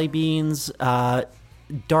Smarties, jelly beans,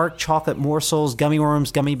 dark chocolate morsels, gummy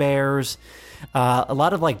worms, gummy bears. A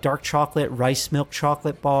lot of like dark chocolate, rice milk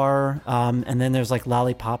chocolate bar, and then there's like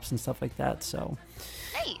lollipops and stuff like that. So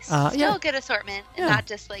nice, still a good assortment, and not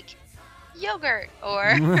just like yogurt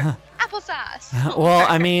or applesauce. Well,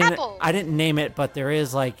 I mean, apples. I didn't name it, but there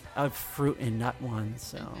is like a fruit and nut one.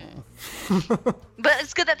 So, but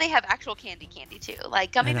it's good that they have actual candy too.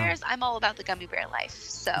 Like gummy bears, I'm all about the gummy bear life.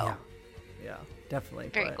 So, Yeah, definitely.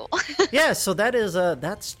 Very cool. Yeah, so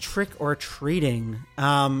that's trick or treating.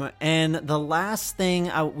 And the last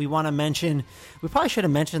thing we want to mention, we probably should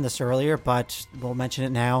have mentioned this earlier, but we'll mention it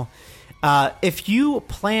now. If you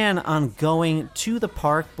plan on going to the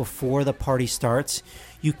park before the party starts,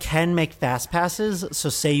 you can make fast passes. So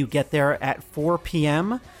say you get there at 4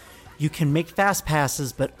 p.m., you can make fast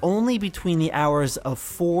passes, but only between the hours of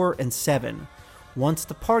 4 and 7. Once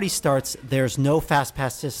the party starts, there's no fast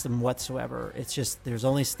pass system whatsoever. It's just there's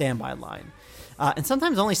only standby line, and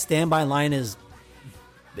sometimes only standby line is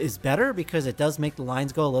better because it does make the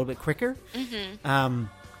lines go a little bit quicker. Mm-hmm.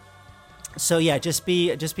 So yeah, just be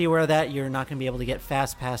aware of that. You're not going to be able to get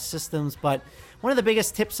fast pass systems, but one of the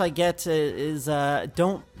biggest tips I get is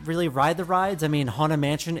don't really ride the rides. I mean, Haunted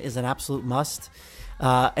Mansion is an absolute must,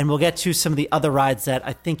 and we'll get to some of the other rides that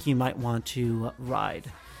I think you might want to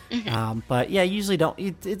ride. Mm-hmm. But yeah, usually don't.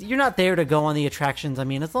 You're not there to go on the attractions. I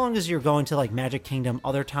mean, as long as you're going to like Magic Kingdom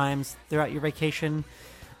other times throughout your vacation,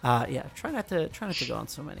 yeah, try not to go on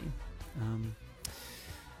so many.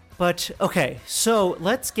 But okay, so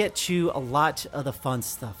let's get to a lot of the fun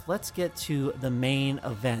stuff. Let's get to the main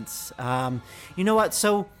events. You know what?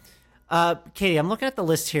 So, Katie, I'm looking at the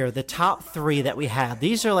list here. The top 3 that we have,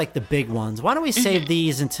 these are like the big ones. Why don't we save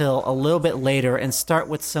these until a little bit later and start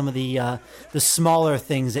with some of the smaller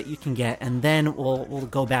things that you can get, and then we'll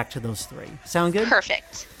go back to those 3. Sound good?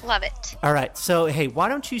 Perfect. Love it. All right. So, hey, why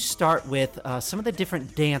don't you start with some of the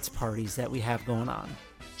different dance parties that we have going on?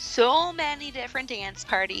 So many different dance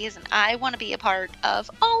parties, and I want to be a part of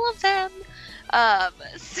all of them.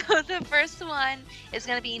 So the first one is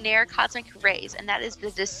going to be Nair Cosmic Rays, and that is the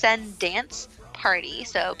Descend Dance Party.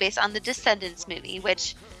 So based on the Descendants movie,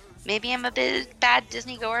 which maybe I'm a bit bad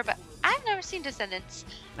Disney goer, but I've never seen Descendants.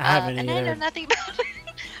 I haven't and either. I know nothing about it.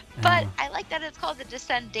 But I like that it's called the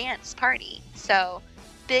Descend Dance Party. So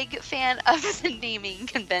big fan of the naming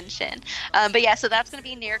convention. But yeah, so that's going to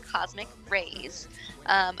be Nair Cosmic Rays.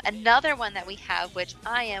 Another one that we have, which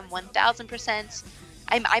I am 1000%,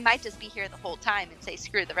 I might just be here the whole time and say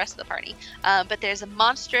screw the rest of the party. But there's a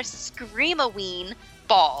Monstrous Screamoween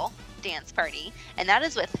Ball dance party, and that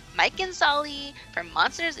is with Mike and Sully from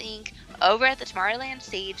Monsters Inc. over at the Tomorrowland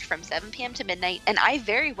stage from 7 p.m. to midnight, and I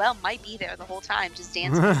very well might be there the whole time just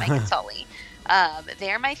dancing with Mike and Sully.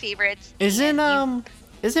 They're my favorites.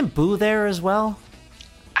 Isn't Boo there as well?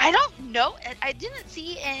 I don't know. I didn't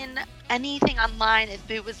see in anything online if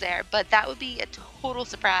Boo was there, but that would be a total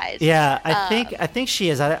surprise. Yeah, I think she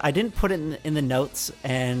is. I didn't put it in the notes,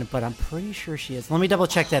 but I'm pretty sure she is. Let me double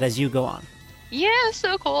check that as you go on. Yeah,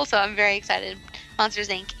 so cool. So I'm very excited. Monsters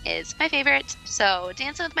Inc. is my favorite. So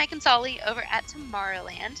Dancing with Mike and Sully over at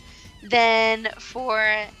Tomorrowland. Then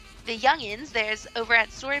for the youngins, there's over at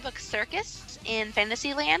Storybook Circus in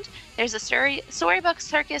Fantasyland. There's a Storybook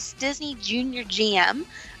Circus Disney Junior Jam,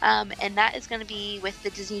 and that is going to be with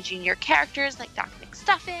the Disney Junior characters like Doc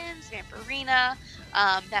McStuffins, Vampirina.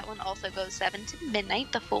 That one also goes 7 to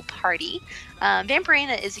midnight, the full party.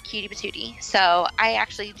 Vampirina is a cutie patootie, so I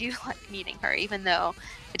actually do like meeting her, even though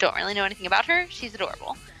I don't really know anything about her. She's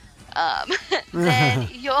adorable. Then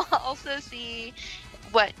you'll also see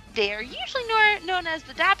what they are usually known as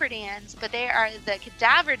the Dapper Dans, but they are the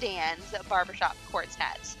Cadaver Dans Barbershop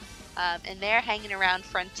Quartet. And they're hanging around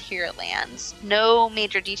Frontierlands. No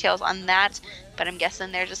major details on that, but I'm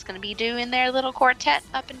guessing they're just going to be doing their little quartet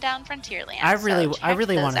up and down Frontierland. I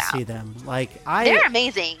really want to see them. They're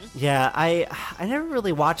amazing. Yeah, I never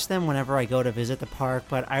really watch them whenever I go to visit the park,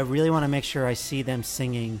 but I really want to make sure I see them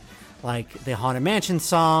singing like the Haunted Mansion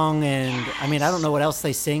song, and yes. I mean, I don't know what else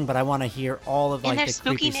they sing, but I want to hear all of like their the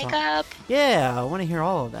spooky creepy makeup. Yeah, I want to hear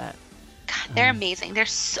all of that. God, they're amazing. They're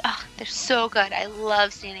so good. I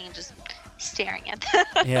love standing and just staring at them.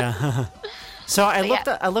 Yeah. So I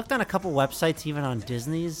looked on a couple websites, even on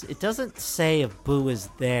Disney's. It doesn't say if Boo is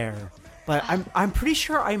there, but I'm pretty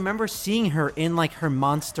sure I remember seeing her in like her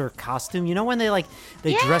monster costume. You know when they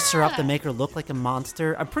dress her up to make her look like a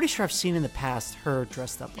monster? I'm pretty sure I've seen in the past her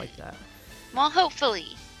dressed up like that. Well,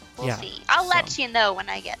 hopefully. We'll see. I'll let you know when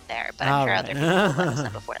I get there, but I'm sure other people will let us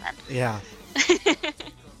know before then. Yeah.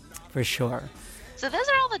 For sure. So those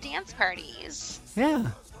are all the dance parties.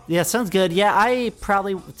 Yeah, sounds good. Yeah,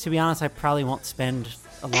 to be honest, I probably won't spend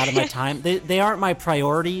a lot of my time. They aren't my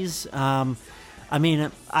priorities. I mean,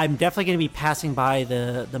 I'm definitely going to be passing by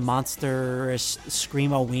the monstrous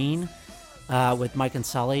Screamoween with Mike and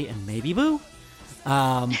Sully and maybe Boo,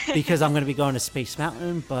 because I'm going to be going to Space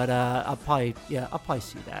Mountain. But I'll probably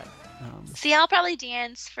see that. I'll probably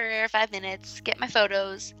dance for 5 minutes, get my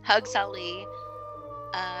photos, hug Sully,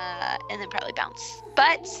 and then probably bounce.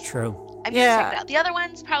 But true. I'm going to check it out. The other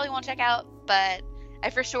ones probably won't check out, but I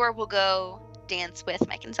for sure will go dance with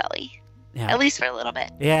Mike and Sully. Yeah. At least for a little bit.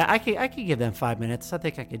 Yeah, I could give them 5 minutes. I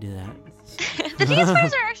think I could do that. The dance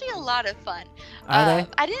parties are actually a lot of fun. Are they?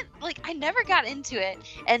 I never got into it.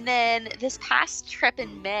 And then this past trip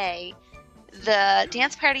in May, the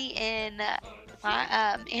dance party in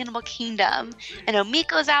Animal Kingdom, I know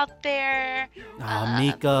Miko's out there. Oh,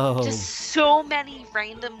 Miko. Just so many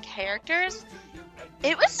random characters.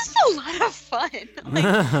 It was just a lot of fun.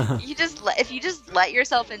 Like, if you just let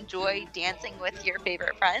yourself enjoy dancing with your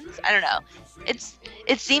favorite friends, I don't know.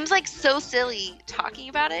 It seems like so silly talking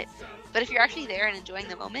about it, but if you're actually there and enjoying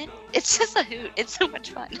the moment, it's just a hoot. It's so much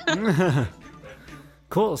fun.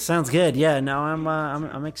 Cool. Sounds good. Yeah. No,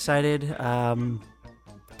 I'm excited.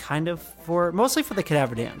 Mostly for the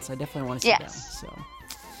cadaver dance. I definitely want to see that. So.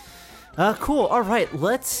 Cool. All right,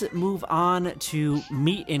 let's move on to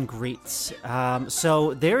meet and greets.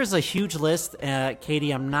 So there is a huge list.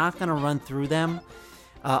 Katie, I'm not going to run through them,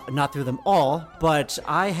 not through them all, but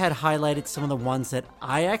I had highlighted some of the ones that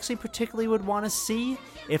I actually particularly would want to see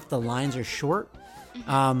if the lines are short.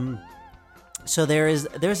 So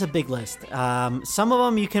there's a big list. Some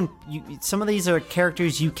of them some of these are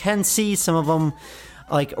characters you can see. Some of them.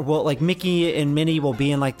 Like Mickey and Minnie will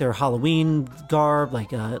be in like their Halloween garb, like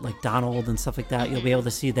Donald and stuff like that. You'll be able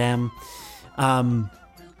to see them.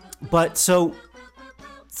 But so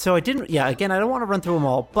I didn't. Yeah, again, I don't want to run through them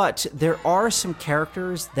all, but there are some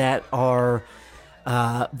characters that are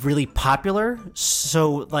really popular.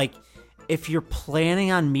 So like, if you're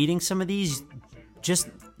planning on meeting some of these,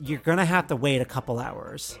 you're gonna have to wait a couple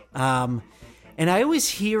hours. And I always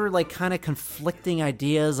hear like kind of conflicting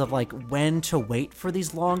ideas of like when to wait for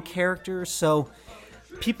these long characters. So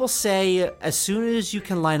people say as soon as you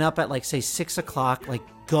can line up at like say 6 o'clock, like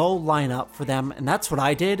go line up for them. And that's what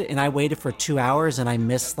I did. And I waited for 2 hours and I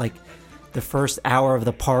missed like the first hour of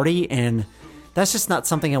the party. And that's just not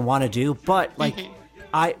something I want to do. But like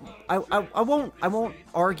I won't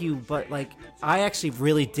argue, but like I actually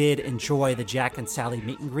really did enjoy the Jack and Sally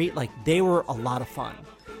meet and greet. Like they were a lot of fun.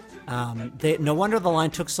 No wonder the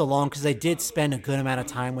line took so long because they did spend a good amount of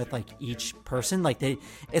time with like each person. Like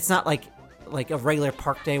it's not like a regular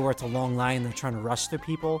park day where it's a long line and they're trying to rush through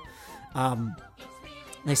people.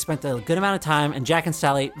 They spent a good amount of time, and Jack and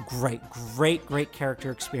Sally, great character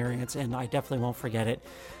experience, and I definitely won't forget it.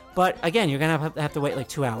 But again, you're gonna have to wait like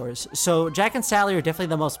 2 hours. So Jack and Sally are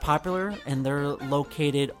definitely the most popular, and they're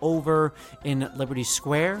located over in Liberty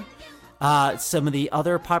Square. Some of the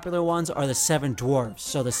other popular ones are the Seven Dwarves.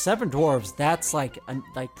 So the Seven Dwarves, that's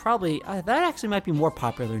probably that actually might be more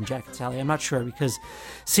popular than Jack and Sally. I'm not sure because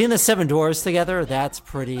seeing the Seven Dwarves together, that's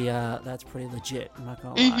pretty legit. I'm not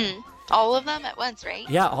gonna lie. All of them at once, right?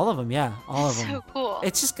 Yeah, all of them. Yeah, all of them. So cool.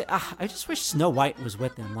 It's just I just wish Snow White was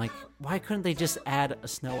with them. Like, why couldn't they just add a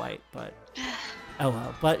Snow White? But oh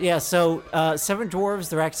well. But yeah, so Seven Dwarves,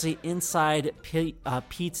 they're actually inside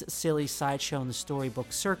Pete's Silly Sideshow in the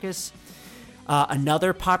Storybook Circus.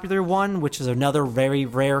 Another popular one, which is another very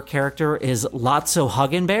rare character, is Lotso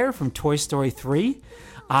Huggin' Bear from Toy Story 3.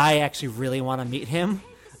 I actually really want to meet him.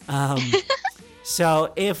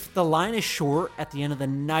 So if the line is short at the end of the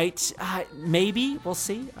night, maybe we'll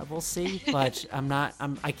see. But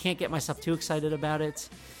I can't get myself too excited about it.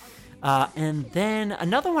 And then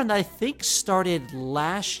another one that I think started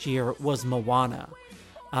last year was Moana.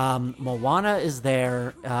 Moana is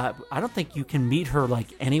there. I don't think you can meet her like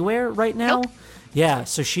anywhere right now. Nope. Yeah,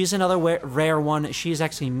 so she's another rare one. She's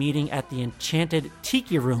actually meeting at the Enchanted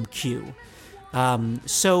Tiki Room queue.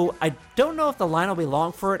 So I don't know if the line will be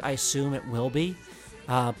long for it. I assume it will be.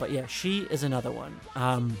 But yeah, she is another one.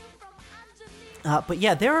 But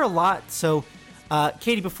yeah, there are a lot. So,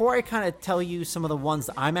 Katie, before I kind of tell you some of the ones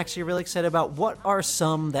that I'm actually really excited about, what are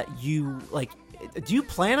some that you like? Do you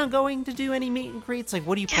plan on going to do any meet and greets? Like,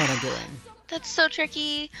 what do you plan on doing? That's so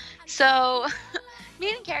tricky. So,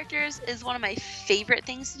 meeting characters is one of my favorite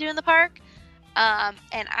things to do in the park. And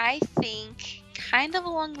I think, kind of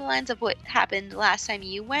along the lines of what happened last time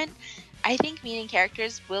you went, I think meeting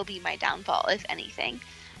characters will be my downfall, if anything.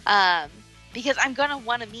 Because I'm going to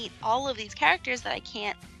want to meet all of these characters that I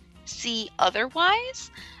can't see otherwise.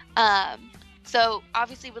 So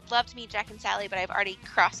obviously would love to meet Jack and Sally, but I've already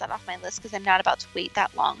crossed that off my list because I'm not about to wait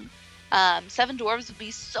that long. Seven Dwarves would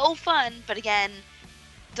be so fun, but again,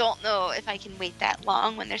 don't know if I can wait that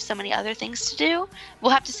long when there's so many other things to do.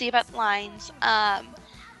 We'll have to see about the lines.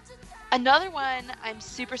 Another one I'm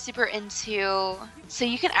super into, so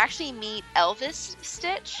you can actually meet Elvis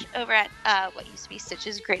Stitch over at what used to be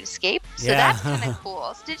Stitch's Great Escape. So that's kind of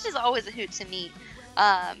cool. Stitch is always a hoot to meet.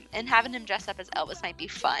 And having him dress up as Elvis might be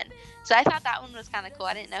fun. So I thought that one was kind of cool.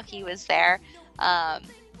 I didn't know he was there.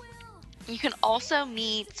 You can also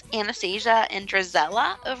meet Anastasia and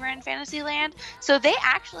Drizella over in Fantasyland. So they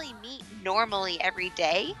actually meet normally every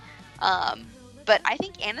day. But I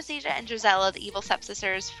think Anastasia and Drizella, the evil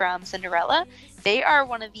stepsisters from Cinderella, they are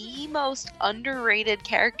one of the most underrated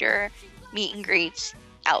character meet and greets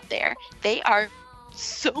out there. They are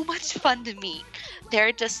so much fun to meet.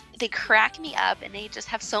 They crack me up, and they just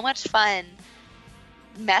have so much fun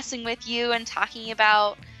messing with you and talking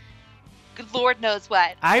about Lord knows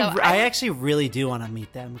what. I actually really do want to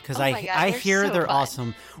meet them because I hear they're fun.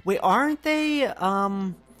 awesome. Wait, aren't they?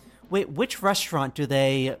 Wait, which restaurant do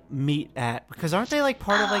they meet at? Because aren't they like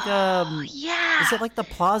part of like yeah. Is it like the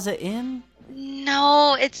Plaza Inn?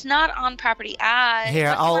 No, it's not on property.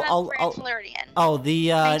 Here, I'll Floridian. Oh,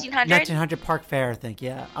 the 1900 Park Fair, I think.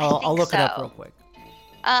 Yeah, I think I'll look it up so. real quick.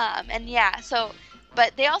 And yeah, so,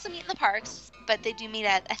 but they also meet in the parks, but they do meet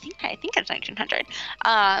at I think it's 1900.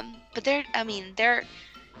 But they're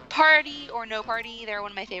party or no party. They're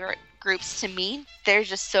one of my favorite groups to meet. They're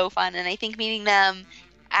just so fun, and I think meeting them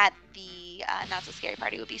at the Not So Scary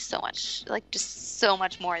Party would be so much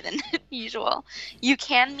more than usual. You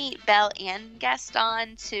can meet Belle and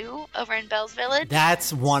Gaston too over in Belle's Village.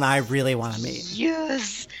 That's one I really want to meet.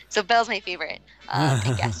 Yes. So Belle's my favorite,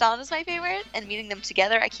 and Gaston is my favorite. And meeting them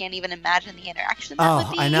together, I can't even imagine the interaction that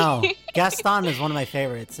would be. I know. Gaston is one of my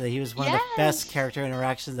favorites. He was one of the best character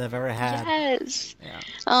interactions I've ever had. Yes. Yeah.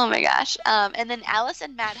 Oh my gosh. And then Alice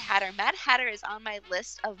and Mad Hatter. Mad Hatter is on my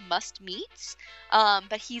list of must meets.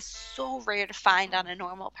 But he's so rare to find on a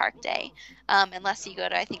normal park day, unless you go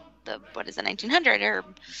to, I think, the 1900 or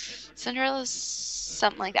Cinderella's,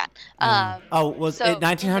 something like that.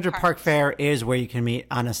 1900 Park Fair is where you can meet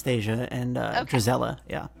Anastasia and Drizella.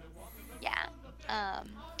 Yeah. Yeah.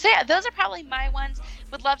 So yeah, those are probably my ones.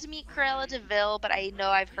 Would love to meet Cruella de Vil, but I know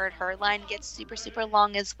I've heard her line gets super, super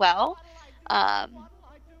long as well. And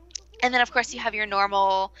then of course you have your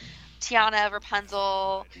normal Tiana,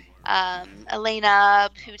 Rapunzel, Elena,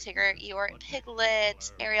 Pooh, Tigger, Eeyore,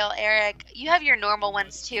 Piglet, Ariel, Eric. You have your normal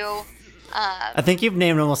ones too. I think you've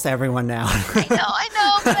named almost everyone now. I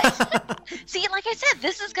know. But see, like I said,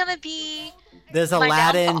 this is gonna be. There's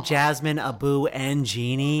Aladdin, Jasmine, Abu, and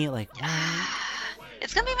Genie. Like, what?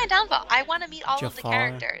 It's gonna be my downfall. I want to meet all of the Jafar.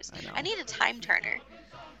 characters. I need a time turner.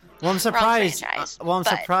 Well, I'm surprised.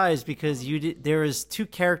 Surprised because there is two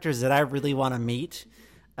characters that I really want to meet.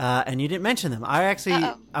 And you didn't mention them. I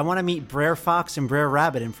want to meet Brer Fox and Brer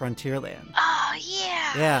Rabbit in Frontierland. Oh yeah.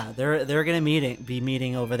 Yeah, they're gonna be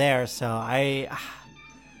meeting over there. So I'm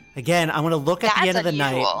gonna look at the end of the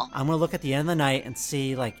night. I'm gonna look at the end of the night and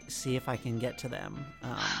see if I can get to them.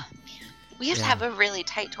 We have to have a really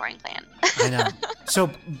tight touring plan. I know. So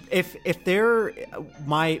if they're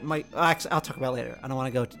actually, I'll talk about it later.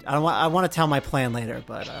 I want to tell my plan later,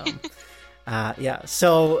 but. Yeah.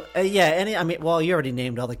 So, you already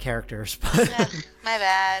named all the characters, but my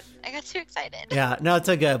bad. I got too excited. Yeah, no, it's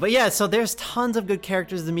all good. But yeah, so there's tons of good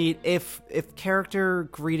characters to meet. If character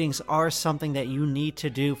greetings are something that you need to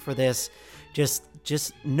do for this, just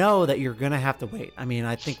know that you're gonna have to wait. I mean,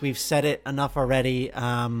 I think we've said it enough already.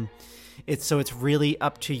 It's really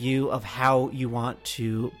up to you of how you want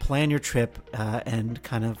to plan your trip and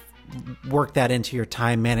kind of work that into your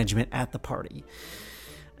time management at the party.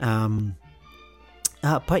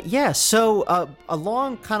 But yeah, so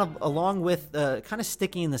along with kind of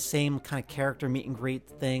sticking in the same kind of character meet and greet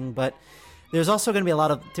thing, but there's also going to be a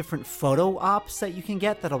lot of different photo ops that you can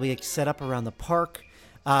get that'll be set up around the park.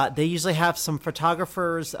 They usually have some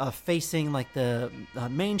photographers facing like the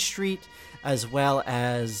main street as well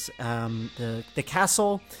as the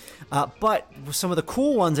castle. But some of the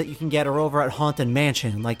cool ones that you can get are over at Haunted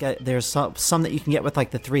Mansion. Like there's some that you can get with like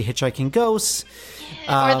the 3 hitchhiking ghosts.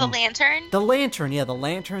 Or the lantern. The lantern, yeah, the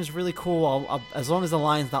lantern is really cool. I'll, as long as the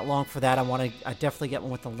line's not long for that, I definitely get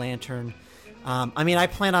one with the lantern. I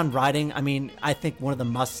plan on riding. I think one of the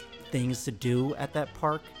must things to do at that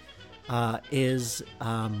park is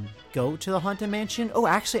go to the Haunted Mansion. Oh,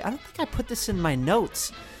 actually, I don't think I put this in my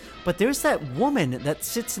notes, but there's that woman that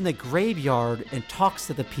sits in the graveyard and talks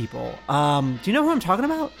to the people. Do you know who I'm talking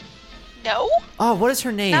about? No. Oh, what is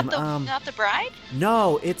her name? Not the bride?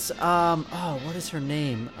 No, it's what is her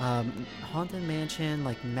name? Haunted Mansion,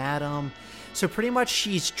 like Madam. So pretty much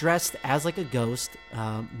she's dressed as like a ghost.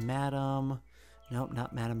 Madam. Nope,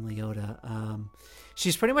 not Madam Leota.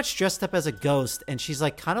 She's pretty much dressed up as a ghost, and she's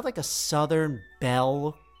like kind of like a Southern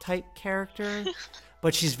Belle type character.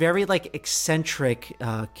 But she's very like eccentric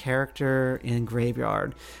character in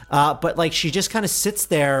Graveyard. But like she just kind of sits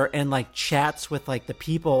there and like chats with like the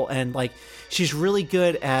people, and like she's really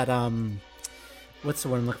good at what's the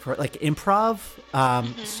word I'm looking for? Like improv.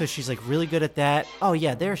 So she's like really good at that. Oh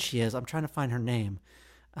yeah, there she is. I'm trying to find her name.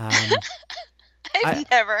 I've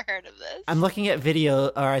never heard of this. I'm looking at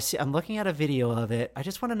I'm looking at a video of it. I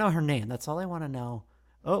just want to know her name. That's all I want to know.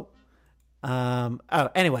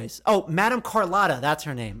 Anyways. Madame Carlotta. That's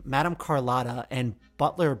her name. Madame Carlotta and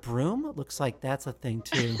Butler Broom. Looks like that's a thing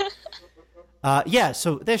too. Yeah,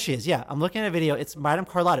 so there she is. Yeah, I'm looking at a video. It's Madame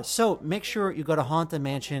Carlotta. So make sure you go to Haunted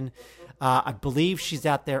Mansion. I believe she's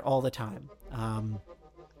out there all the time.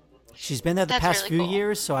 She's been there the past few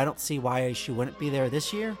years, so I don't see why she wouldn't be there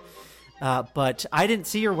this year. But I didn't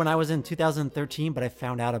see her when I was in 2013, but I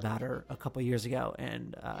found out about her a couple years ago.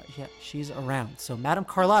 And yeah, she's around. So Madame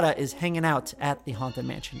Carlotta is hanging out at the Haunted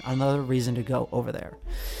Mansion. Another reason to go over there.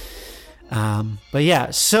 But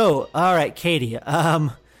yeah, so, all right, Katie.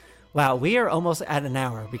 Wow, we are almost at an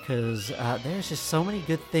hour because there's just so many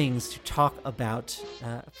good things to talk about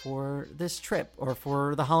for this trip or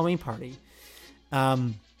for the Halloween party.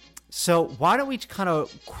 So why don't we kind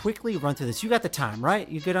of quickly run through this? You got the time, right?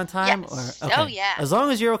 You good on time? Yes. Okay. Oh, yeah. As long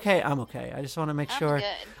as you're okay, I'm okay. I just want to make sure. Good.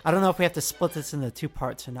 I don't know if we have to split this into 2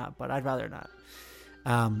 parts or not, but I'd rather not.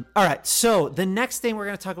 All right. So the next thing we're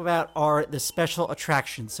going to talk about are the special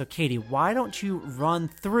attractions. So Katie, why don't you run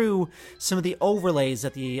through some of the overlays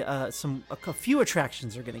that a few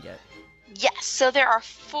attractions are going to get? Yes. So there are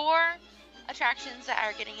 4 attractions that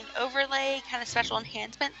are getting an overlay, kind of special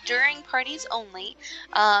enhancement during parties only.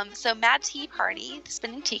 So Mad Tea Party, the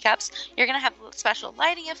spinning teacups, you're going to have special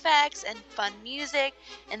lighting effects and fun music,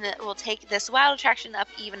 and that will take this wild attraction up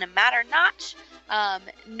even a matter notch.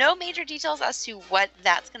 No major details as to what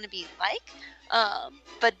that's going to be like,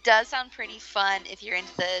 but does sound pretty fun if you're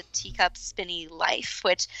into the teacup spinny life,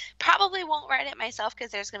 which probably won't ride it myself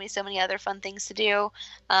because there's going to be so many other fun things to do.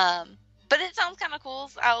 But it sounds kind of cool.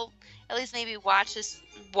 So I'll at least maybe watch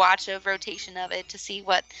a rotation of it to see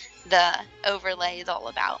what the overlay is all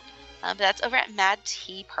about. But that's over at Mad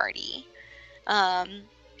Tea Party.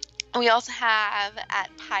 We also have at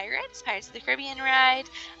Pirates of the Caribbean ride,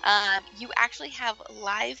 you actually have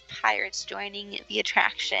live pirates joining the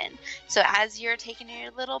attraction. So as you're taking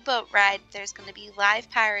your little boat ride, there's going to be live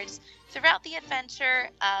pirates throughout the adventure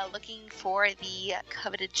looking for the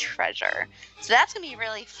coveted treasure. So that's going to be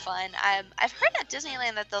really fun. I've heard at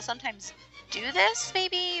Disneyland that they'll sometimes do this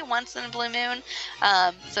maybe once in a blue moon.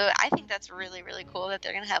 So I think that's really, really cool that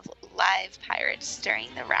they're going to have live pirates during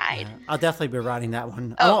the ride. Yeah, I'll definitely be riding that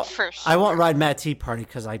one. For sure. I won't ride Mad Tea Party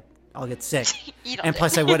because I'll get sick. And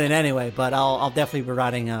plus I wouldn't anyway, but I'll definitely be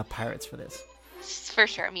riding Pirates for this. For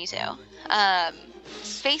sure, me too.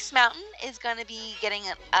 Space Mountain is going to be getting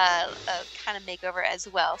a kind of makeover as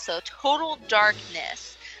well. So total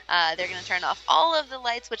darkness. They're going to turn off all of the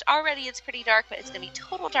lights, which already it's pretty dark, but it's going to be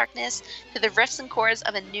total darkness to the riffs and chords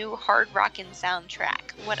of a new hard rockin'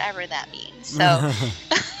 soundtrack, whatever that means. So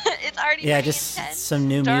it's already just intense, some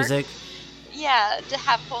new music. Yeah, to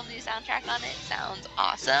have a whole new soundtrack on it sounds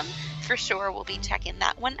awesome. For sure, we'll be checking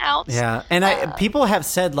that one out. Yeah, and people have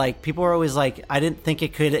said, people are always like, I didn't think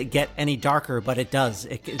it could get any darker, but it does.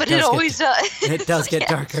 It always does. It does get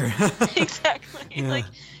darker. Exactly. Yeah. Like,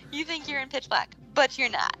 you think you're in pitch black, but you're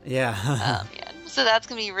not. Yeah. Yeah. So that's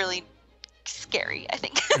going to be really scary, I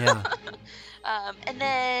think. Yeah. And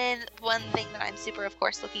then one thing that I'm super, of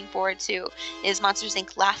course, looking forward to is Monsters,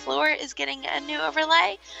 Inc. Laugh Floor is getting a new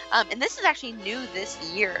overlay. And this is actually new this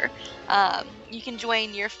year. You can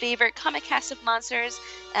join your favorite comic cast of monsters,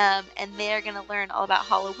 and they're going to learn all about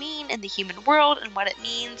Halloween and the human world and what it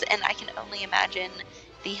means. And I can only imagine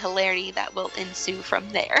the hilarity that will ensue from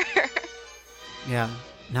there. Yeah.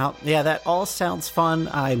 Now, that all sounds fun.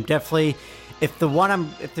 I'm definitely... If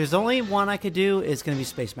there's only one I could do, it's going to be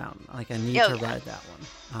Space Mountain. I need to ride that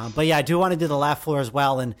one. But yeah, I do want to do the Laugh Floor as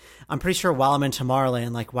well. And I'm pretty sure while I'm in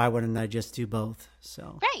Tomorrowland, why wouldn't I just do both?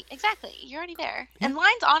 So right, exactly. You're already there. Yeah. And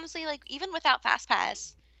lines, honestly, even without Fast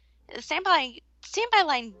Pass, the standby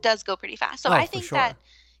line does go pretty fast. So I think that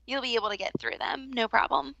you'll be able to get through them, no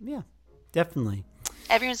problem. Yeah, definitely.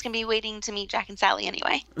 Everyone's going to be waiting to meet Jack and Sally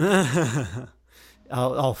anyway.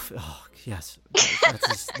 Oh, yes.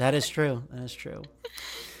 That is true. That is true.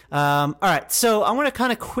 All right. So I want to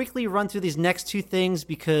kind of quickly run through these next 2 things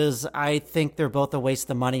because I think they're both a waste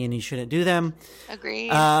of money and you shouldn't do them. Agreed.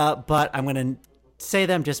 But I'm going to say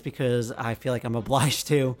them just because I feel like I'm obliged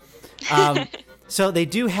to. So they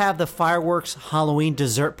do have the Fireworks Halloween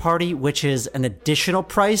Dessert Party, which is an additional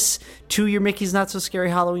price to your Mickey's Not So Scary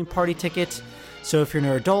Halloween Party ticket. So if you're an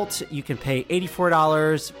adult, you can pay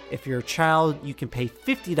 $84. If you're a child, you can pay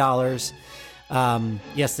 $50.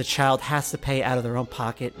 Yes, the child has to pay out of their own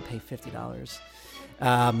pocket and pay $50.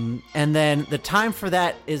 And then the time for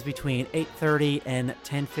that is between 8:30 and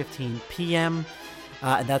 10:15 p.m.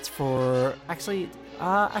 And that's for actually,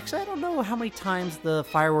 I don't know how many times the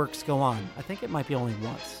fireworks go on. I think it might be only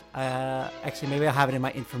once. Actually, maybe I'll have it in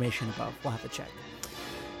my information above. We'll have to check.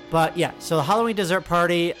 But yeah, so the Halloween dessert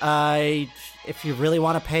party, if you really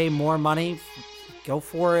want to pay more money, go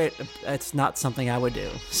for it. It's not something I would do.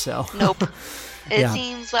 So nope. It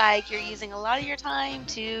seems like you're using a lot of your time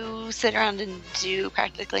to sit around and do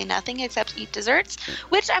practically nothing except eat desserts,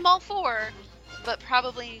 which I'm all for, but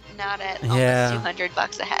probably not at almost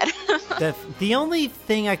 $200 a head. The only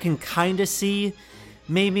thing I can kind of see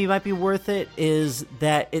maybe might be worth it is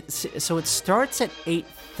that it starts at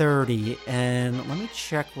 8:30, and let me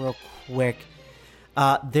check real quick.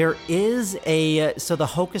 There is the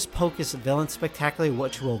Hocus Pocus Villain Spectacular,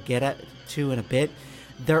 which we'll get to in a bit.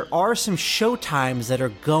 There are some show times that are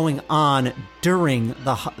going on during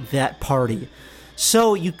that party.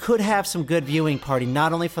 So you could have some good viewing party,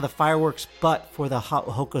 not only for the fireworks, but for the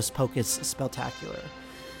Hocus Pocus Spectacular.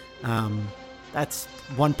 That's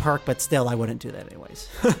one perk, but still, I wouldn't do that anyways.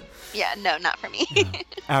 Yeah, no, not for me.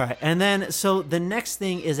 All right. And then, so the next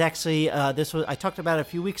thing is actually, I talked about it a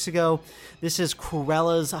few weeks ago. This is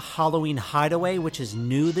Cruella's Halloween Hideaway, which is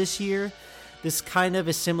new this year. This kind of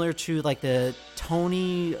is similar to like the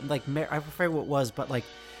Tony, I forget what it was, but like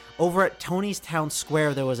over at Tony's Town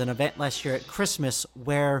Square, there was an event last year at Christmas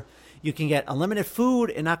where you can get unlimited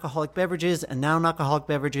food and alcoholic beverages and non-alcoholic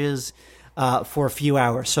beverages for a few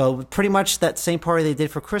hours. So pretty much that same party they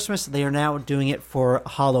did for Christmas, they are now doing it for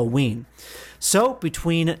Halloween. So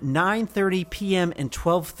between 9:30 p.m. and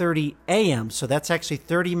 12:30 a.m., so that's actually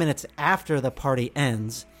 30 minutes after the party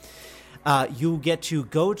ends, you get to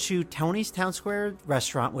go to Tony's Town Square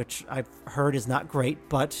restaurant, which I've heard is not great,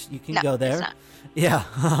 but you can go there. It's not. Yeah,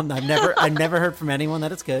 I've never heard from anyone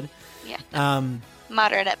that it's good. Yeah,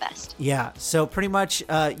 moderate at best. Yeah, so pretty much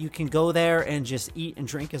you can go there and just eat and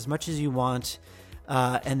drink as much as you want,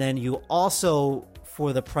 and then you also,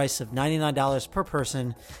 for the price of $99 per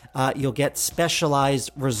person, you'll get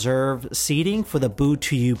specialized reserve seating for the Boo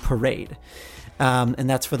to You parade. And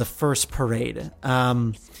that's for the first parade.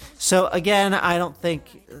 So again, I don't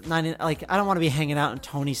think I don't want to be hanging out in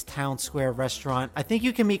Tony's Town Square restaurant. I think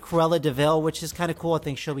you can meet Cruella de Vil, which is kind of cool. I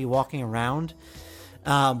think she'll be walking around,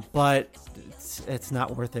 but it's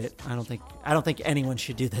not worth it. I don't think anyone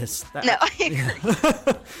should do this. No, I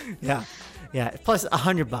agree. Yeah. Plus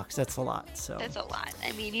 $100, that's a lot. So that's a lot.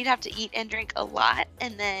 I mean, you'd have to eat and drink a lot,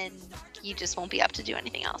 and then you just won't be up to do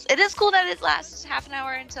anything else. It is cool that it lasts half an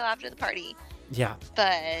hour until after the party. Yeah.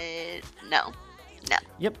 But no.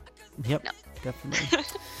 Yep. No. Definitely.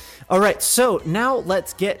 All right, so now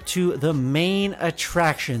let's get to the main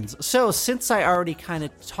attractions. So since I already kind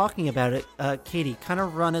of talking about it, Katie, kind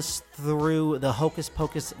of run us through the Hocus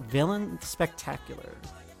Pocus Villain Spectacular.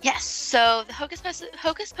 Yes, so the Hocus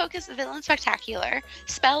Pocus Villain Spectacular,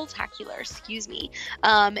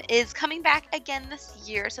 is coming back again this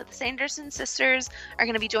year. So the Sanderson sisters are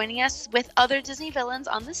going to be joining us with other Disney villains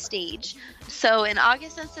on the stage. So in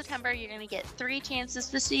August and September, you're going to get 3 chances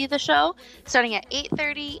to see the show, starting at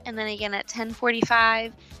 8:30 and then again at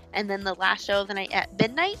 10:45, and then the last show of the night at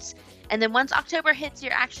midnight. And then once October hits,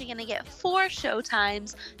 you're actually going to get 4 show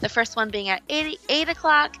times. The first one being at 8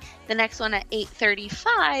 o'clock, the next one at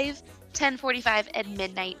 8:35, 10:45, and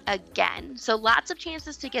midnight again. So lots of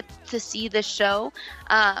chances to get to see the show.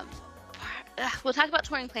 We'll talk about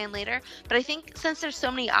touring plan later, but I think since there's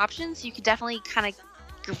so many options, you could definitely kind of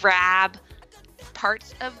grab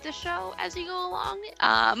parts of the show as you go along.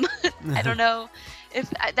 I don't know if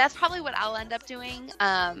that's probably what I'll end up doing.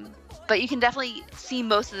 But you can definitely see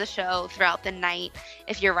most of the show throughout the night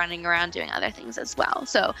if you're running around doing other things as well.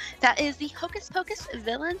 So that is the Hocus Pocus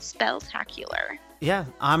Villain Spectacular. Yeah,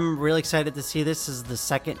 I'm really excited to see this. This is the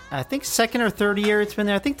second or third year it's been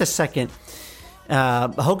there. I think the second.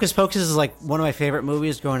 Hocus Pocus is like one of my favorite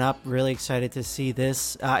movies growing up. Really excited to see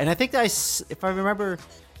this. And I think if I remember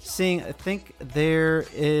seeing, I think there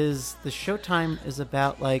is, the showtime is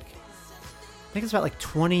about like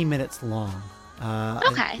 20 minutes long.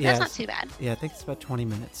 Okay, that's not too bad. Yeah, I think it's about 20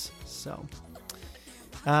 minutes. So,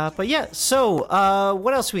 but yeah. So,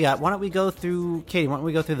 what else we got? Why don't we go through, Katie? Why don't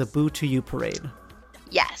we go through the Boo to You parade?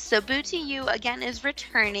 Yes. So Boo to You, again, is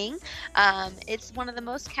returning. It's one of the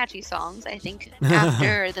most catchy songs, I think,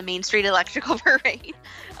 after the Main Street Electrical Parade.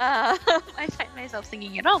 I find myself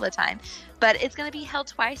singing it all the time. But it's going to be held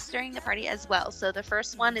twice during the party as well. So the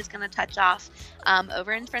first one is going to touch off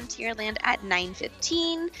over in Frontierland at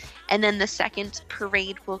 9:15. And then the second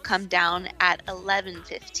parade will come down at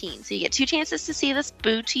 11:15. So you get 2 chances to see this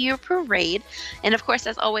Boo to You parade. And of course,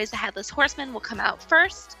 as always, the Headless Horseman will come out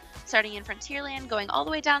first, starting in Frontierland, going all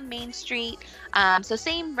the way down Main Street. So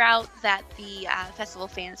same route that the Festival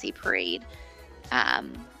Fantasy Parade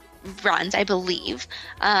runs, I believe.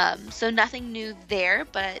 So nothing new there,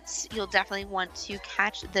 but you'll definitely want to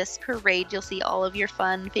catch this parade. You'll see all of your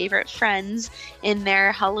fun favorite friends in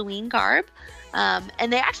their Halloween garb.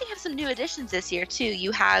 And they actually have some new additions this year too.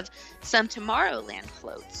 You have some Tomorrowland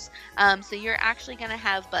floats. So you're actually going to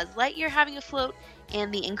have Buzz Lightyear having a float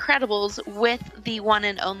and the Incredibles with the one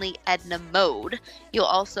and only Edna Mode. You'll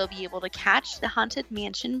also be able to catch the Haunted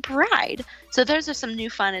Mansion Bride. So those are some new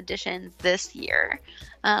fun additions this year.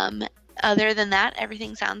 Other than that,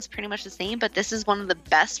 everything sounds pretty much the same, but this is one of the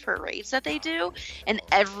best parades that they do, and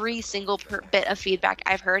every single bit of feedback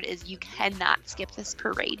I've heard is you cannot skip this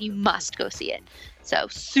parade. You must go see it. So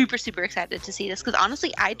super, super excited to see this, because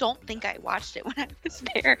honestly, I don't think I watched it when I was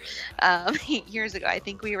there 8 years ago. I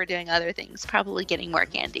think we were doing other things, probably getting more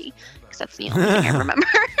candy, because that's the only thing I remember.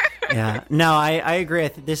 Yeah, no, I agree.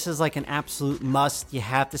 This is like an absolute must. You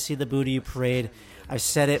have to see the Boo to You parade. I've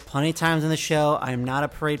said it plenty of times in the show. I'm not a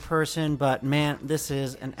parade person, but man, this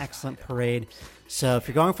is an excellent parade. So if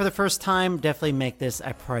you're going for the first time, definitely make this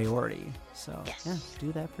a priority. So yes. Yeah,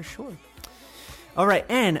 do that for sure. All right,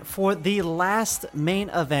 and for the last main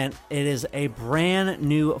event, it is a brand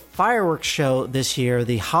new fireworks show this year.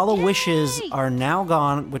 The Hallowishes are now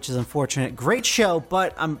gone, which is unfortunate. Great show,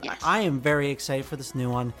 but I am very excited for this new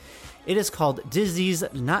one. It is called Disney's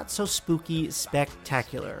Not So Spooky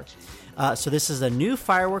Spectacular. So this is a new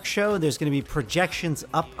fireworks show. There's going to be projections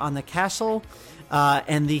up on the castle.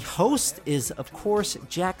 And the host is, of course,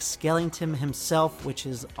 Jack Skellington himself, which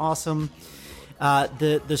is awesome.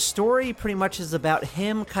 The story pretty much is about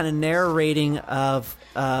him kind of narrating of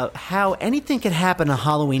how anything could happen on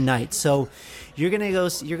Halloween night. So you're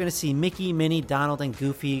gonna see Mickey, Minnie, Donald, and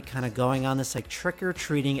Goofy kind of going on this like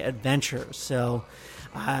trick-or-treating adventure. So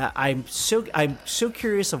I'm so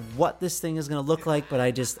curious of what this thing is going to look like, but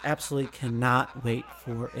I just absolutely cannot wait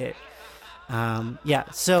for it.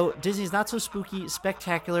 So Disney's Not So Spooky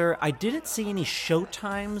Spectacular. I didn't see any show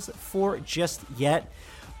times for it just yet,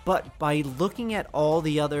 but by looking at all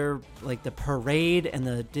the other, like the parade and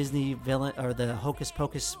the Disney villain or the Hocus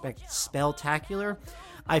Pocus Spelltacular,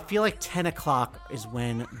 I feel like 10 o'clock is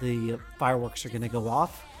when the fireworks are going to go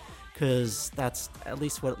off, because that's at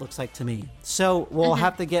least what it looks like to me. So we'll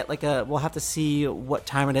have to get we'll have to see what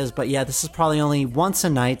time it is. But yeah, this is probably only once a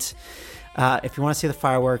night. If you want to see the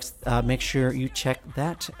fireworks, make sure you check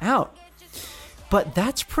that out. But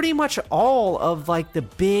that's pretty much all of like the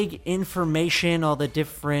big information, all the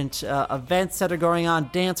different events that are going on,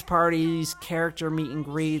 dance parties, character meet and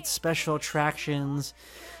greets, special attractions.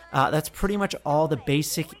 That's pretty much all the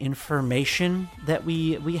basic information that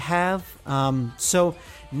we have. So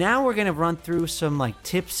now we're going to run through some like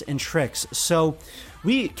tips and tricks. So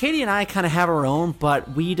Katie and I kind of have our own,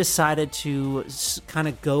 but we decided to kind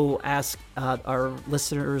of go ask our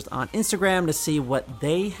listeners on Instagram to see what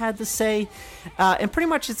they had to say. And pretty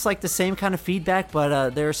much it's like the same kind of feedback,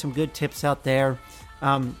 but there are some good tips out there.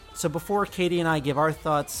 So before Katie and I give our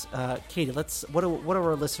thoughts, Katie, what do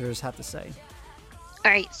our listeners have to say? All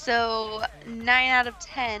right, so 9 out of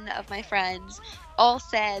 10 of my friends all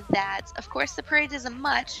said that, of course, the parade is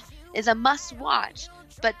a must watch,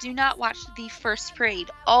 but do not watch the first parade.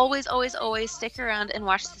 Always, always, always stick around and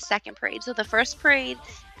watch the second parade. So the first parade,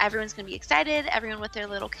 everyone's going to be excited. Everyone with their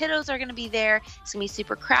little kiddos are going to be there. It's going to be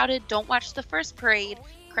super crowded. Don't watch the first parade.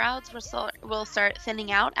 Crowds will start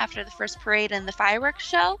thinning out after the first parade and the fireworks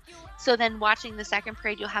show. So then watching the second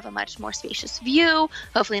parade, you'll have a much more spacious view.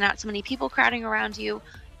 Hopefully not so many people crowding around you.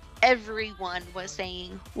 Everyone was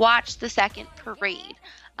saying, watch the second parade.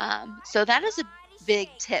 So that is a big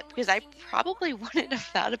tip, because I probably wouldn't have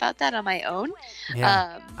thought about that on my own.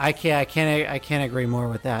 Yeah, I can't agree more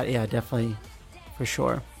with that. Yeah, definitely, for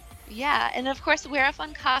sure. Yeah, and of course, wear a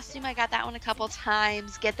fun costume. I got that one a couple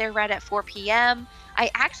times. Get there right at 4 p.m.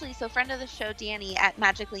 So friend of the show, Danny at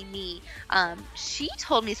Magically Me, she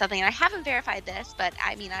told me something, and I haven't verified this, but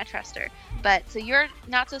I mean, I trust her. But so your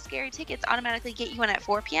Not So Scary tickets automatically get you in at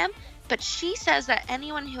 4 p.m., but she says that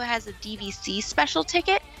anyone who has a DVC special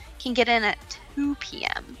ticket can get in at 2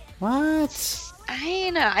 p.m. What? I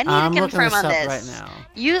know. I need I'm to looking confirm this on up this. right now.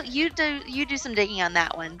 You do some digging on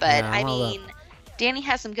that one, but Yeah, I well, mean, Danny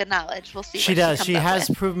has some good knowledge. We'll see. She what does. She She comes up has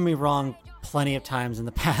with. proven me wrong plenty of times in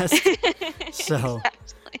the past. So,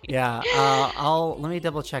 Exactly. yeah. Let me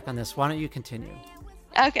double check on this. Why don't you continue?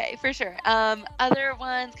 Okay, for sure. Other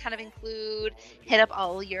ones kind of include hit up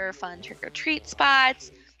all your fun trick or treat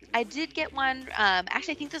spots. I did get one.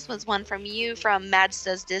 Actually, I think this was one from you from Mads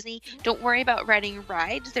Does Disney. Don't worry about riding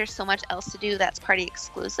rides. There's so much else to do that's party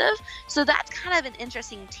exclusive. So that's kind of an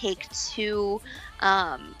interesting take too.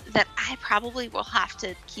 That I probably will have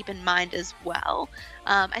to keep in mind as well.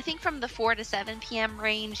 I think from the 4 to 7 p.m.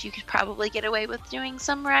 range, you could probably get away with doing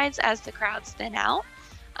some rides as the crowds thin out.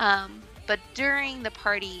 But during the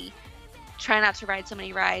party, try not to ride so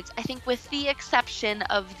many rides. I think with the exception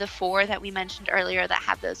of the 4 that we mentioned earlier that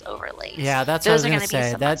have those overlays. Yeah, that's those what I was going to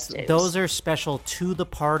say. Those Those are special to the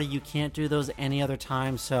party. You can't do those any other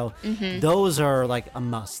time. So those are like a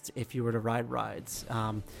must if you were to ride rides.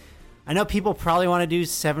 I know people probably want to do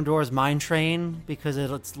Seven Dwarfs Mine Train because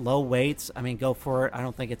it's low weights. I mean, go for it. I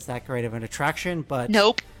don't think it's that great of an attraction, but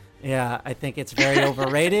Nope. yeah, I think it's very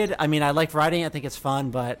overrated. I mean, I like riding. I think it's fun,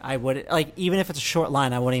 but I would even if it's a short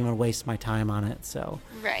line, I wouldn't even waste my time on it. So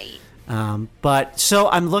Right. but so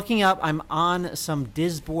I'm looking up. I'm on some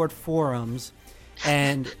Disboard forums,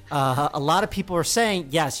 and a lot of people are saying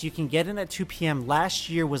yes, you can get in at 2 p.m. Last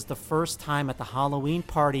year was the first time at the Halloween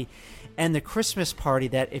party and the Christmas party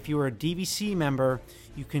that if you were a DVC member,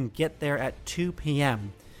 you can get there at 2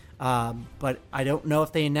 p.m. But I don't know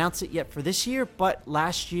if they announced it yet for this year. But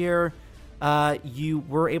last year, you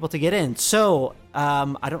were able to get in. So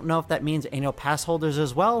I don't know if that means annual pass holders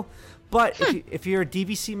as well. But if you're a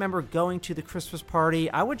DVC member going to the Christmas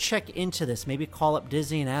party, I would check into this. Maybe call up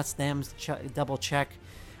Disney and ask them, double check.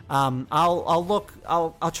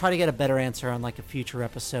 I'll try to get a better answer on like a future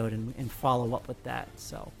episode and follow up with that.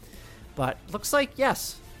 So, but looks like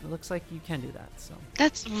yes, it looks like you can do that. So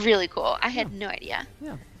That's really cool. I had no idea.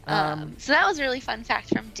 yeah. So that was a really fun fact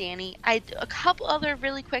from Danny. A couple other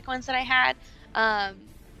really quick ones that I had.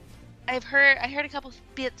 I heard a couple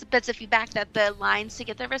bits of feedback that the lines to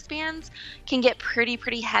get the wristbands can get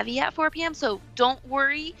pretty heavy at 4 p.m. So don't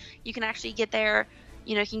worry, you can actually get there.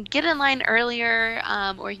 You can get in line earlier,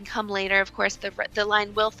 or you can come later. Of course, the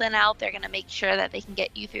line will thin out. They're going to make sure that they can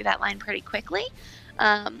get you through that line pretty quickly.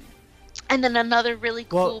 And then another really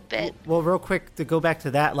cool bit. Well, real quick to go back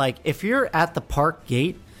to that, like if you're at the park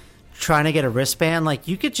gate trying to get a wristband, like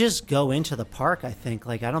you could just go into the park. I think,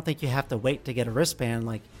 like I don't think you have to wait to get a wristband.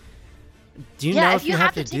 Like, do you know if you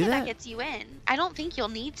have to do that? That gets you in. I don't think you'll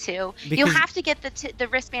need to. Because you'll have to get the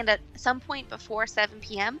wristband at some point before 7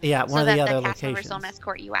 p.m. Yeah, so one of the that other the cast members locations. don't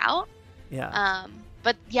escort you out. Yeah.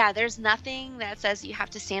 But yeah, there's nothing that says you have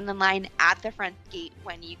to stand in line at the front gate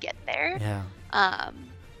when you get there. Yeah.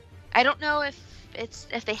 I don't know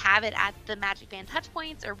if they have it at the Magic Band touch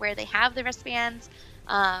points or where they have the wristbands.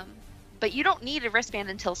 But you don't need a wristband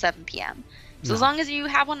until 7 p.m. So as long as you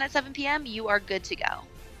have one at 7 p.m., you are good to go.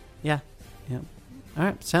 Yeah. Yeah. All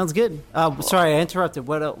right. Sounds good. Cool. Sorry, I interrupted.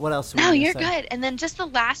 What else? No, you're good. And then just the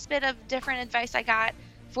last bit of different advice I got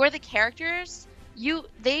for the characters,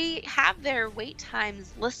 they have their wait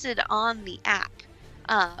times listed on the app.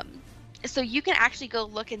 So you can actually go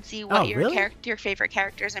look and see what your favorite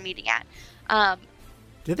characters are meeting at.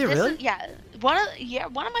 Did they really? One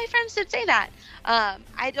of my friends did say that.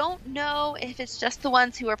 I don't know if it's just the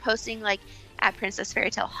ones who are posting like at Princess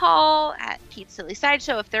Fairy Tale Hall, at Pete's Silly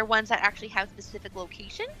Sideshow, if they're ones that actually have specific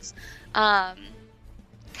locations,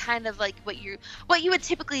 kind of like what you would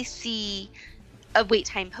typically see a wait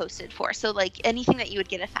time posted for. So like anything that you would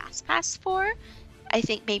get a fast pass for, I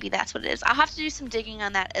think maybe that's what it is. I'll have to do some digging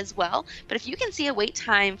on that as well. But if you can see a wait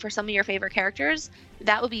time for some of your favorite characters,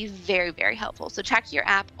 that would be very, very helpful. So check your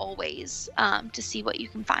app always to see what you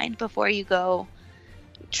can find before you go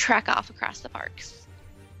trek off across the parks.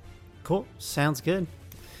 Cool. Sounds good.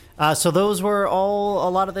 So those were a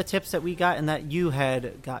lot of the tips that we got and that you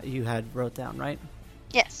had wrote down, right?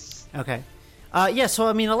 Yes. Okay. Yeah. So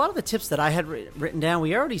I mean, a lot of the tips that I had written down,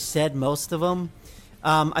 we already said most of them.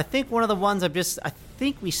 I think one of the ones I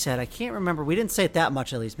think we said, I can't remember. We didn't say it that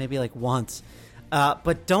much, at least, maybe like once.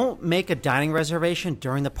 But don't make a dining reservation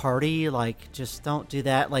during the party. Like, just don't do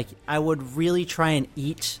that. Like, I would really try and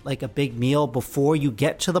eat like a big meal before you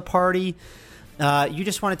get to the party. You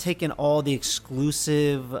just want to take in all the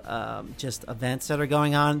exclusive just events that are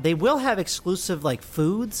going on. They will have exclusive like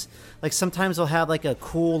foods. Like sometimes they'll have like a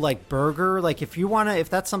cool like burger. Like if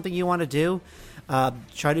that's something you want to do,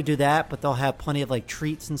 try to do that. But they'll have plenty of like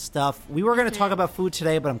treats and stuff. We were going to talk about food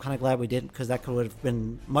today, but I'm kind of glad we didn't because that could have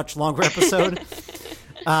been a much longer episode.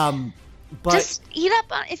 But just eat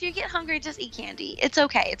up on. If you get hungry, just eat candy. It's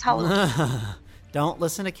okay. It's Halloween. don't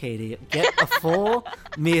listen to Katie. Get a full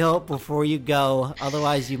meal before you go.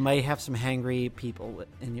 Otherwise, you may have some hangry people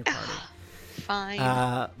in your party.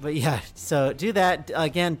 Fine. But yeah, so do that.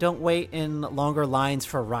 Again, don't wait in longer lines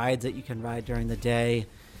for rides that you can ride during the day.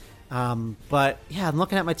 But yeah, I'm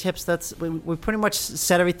looking at my tips. We pretty much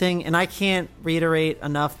said everything, and I can't reiterate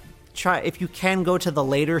enough. Try, if you can, go to the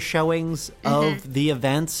later showings of the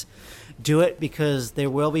events. Do it, because there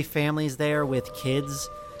will be families there with kids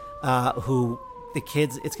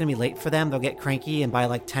it's going to be late for them. They'll get cranky, and by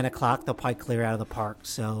like 10 o'clock, they'll probably clear out of the park.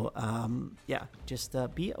 So yeah, just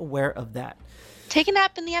be aware of that. Take a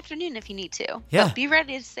nap in the afternoon if you need to. Yeah. But be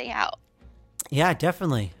ready to stay out. Yeah,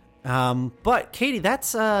 definitely. But Katie,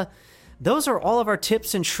 those are all of our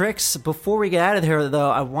tips and tricks. Before we get out of here,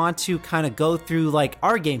 though, I want to kind of go through like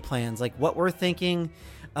our game plans, like what we're thinking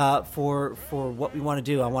for what we want to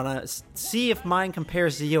do. I want to see if mine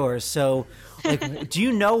compares to yours. So, like, do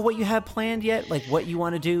you know what you have planned yet? Like what you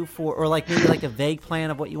want to do or like maybe like a vague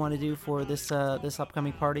plan of what you want to do for this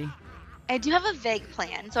upcoming party? I do have a vague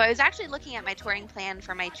plan. So I was actually looking at my touring plan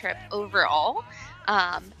for my trip overall.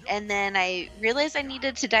 And then I realized I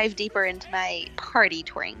needed to dive deeper into my party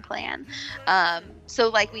touring plan. So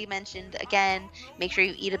like we mentioned, again, make sure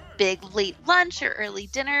you eat a big late lunch or early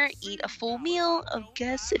dinner, eat a full meal, I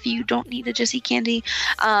guess, if you don't need to just eat candy.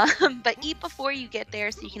 But eat before you get there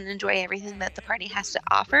so you can enjoy everything that the party has to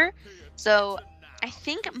offer. So I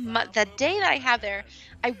think the day that I have there,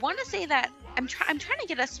 I want to say that I'm trying to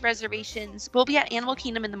get us reservations. We'll be at Animal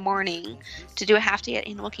Kingdom in the morning to do a half day at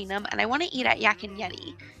Animal Kingdom, and I want to eat at Yak and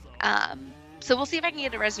Yeti. So we'll see if I can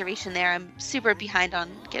get a reservation there. I'm super behind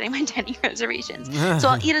on getting my Denny reservations. So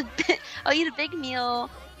I'll eat a big meal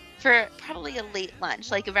for probably a late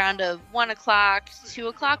lunch, like around 1 o'clock, 2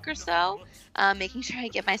 o'clock or so, making sure I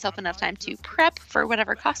give myself enough time to prep for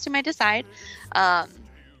whatever costume I decide.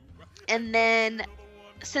 And then,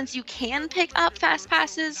 since you can pick up fast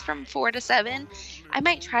passes from 4 to 7, I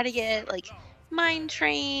might try to get like Mine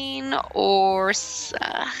Train or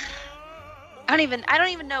I don't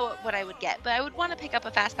even know what I would get, but I would want to pick up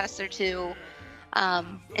a fast pass or two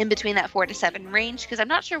in between that 4 to 7 range, because I'm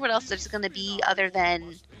not sure what else there's going to be other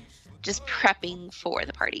than just prepping for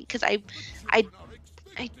the party, because I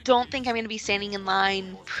don't think I'm going to be standing in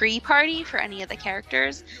line pre-party for any of the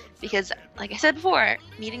characters, because, like I said before,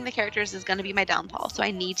 meeting the characters is going to be my downfall, so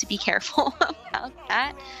I need to be careful about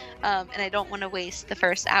that, and I don't want to waste the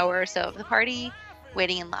first hour or so of the party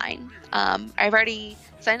waiting in line. I've already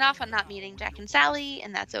signed off on not meeting Jack and Sally,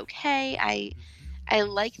 and that's okay. I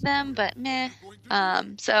like them, but meh.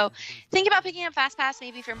 So think about picking up Fast Pass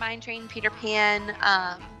maybe for Mine Train, Peter Pan.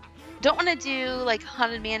 Don't want to do like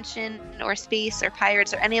Haunted Mansion or Space or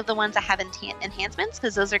Pirates or any of the ones that have enhancements,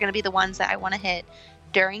 because those are going to be the ones that I want to hit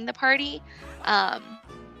during the party.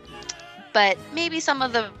 But maybe some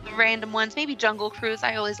of the random ones, maybe Jungle Cruise.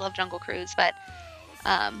 I always love Jungle Cruise, but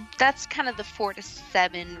that's kind of the 4 to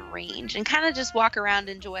 7 range, and kind of just walk around,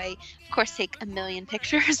 enjoy, of course, take a million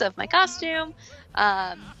pictures of my costume,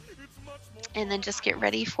 and then just get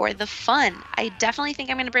ready for the fun. I definitely think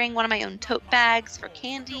I'm going to bring one of my own tote bags for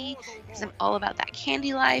candy, because I'm all about that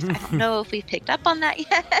candy life. I don't know if we've picked up on that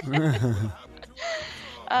yet.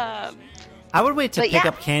 I would wait to pick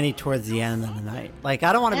up candy towards the end of the night. Like,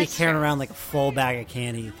 I don't want to be carrying around like a full bag of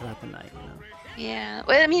candy throughout the night. You know? Yeah.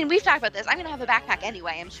 Well, I mean, we've talked about this. I'm going to have a backpack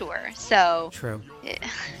anyway, I'm sure. So true.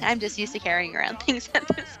 I'm just used to carrying around things at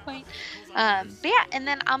this point. But yeah, and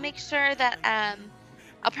then I'll make sure that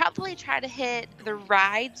I'll probably try to hit the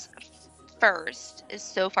rides first, is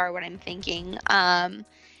so far what I'm thinking. And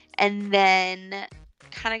then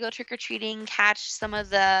kind of go trick-or-treating, catch some of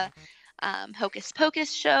the Hocus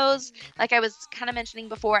Pocus shows. Like I was kind of mentioning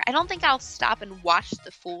before, I don't think I'll stop and watch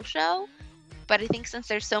the full show, but I think since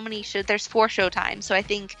there's so many shows, there's 4 show times, so I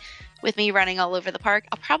think with me running all over the park,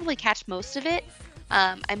 I'll probably catch most of it.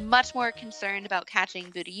 I'm much more concerned about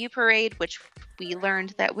catching Boo-to-You Parade, which we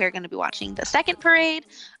learned that we're going to be watching the second parade.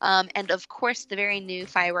 And of course, the very new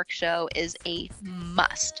fireworks show is a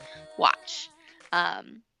must watch.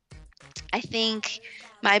 I think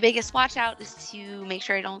my biggest watch out is to make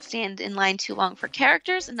sure I don't stand in line too long for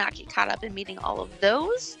characters and not get caught up in meeting all of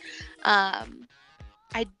those.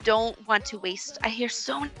 I don't want to waste. I hear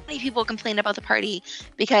so many people complain about the party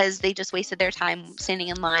because they just wasted their time standing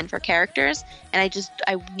in line for characters, and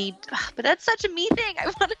I need. But that's such a me thing. I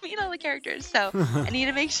want to meet all the characters, so I need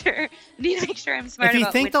to make sure. I'm smart. If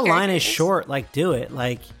you think the line is short, like do it.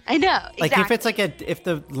 Like I know. Like exactly. if it's like if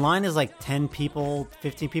the line is like 10 people,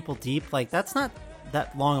 15 people deep, like that's not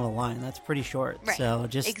that long of a line. That's pretty short. Right. So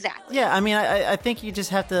just exactly. Yeah, I mean, I think you just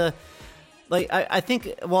have to Like, I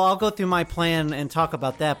think, well, I'll go through my plan and talk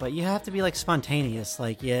about that, but you have to be, like, spontaneous.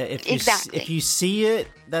 Like, yeah, if you see it,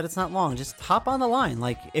 that it's not long, just hop on the line.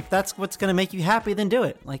 Like, if that's what's going to make you happy, then do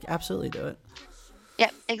it. Like, absolutely do it.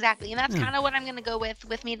 Yep, exactly. And that's kind of what I'm going to go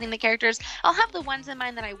with meeting the characters. I'll have the ones in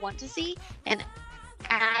mind that I want to see, and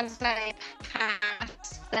as I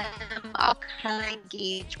pass them, I'll kind of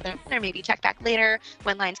gauge or maybe check back later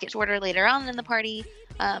when lines get shorter later on in the party.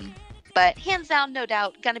 But hands down, no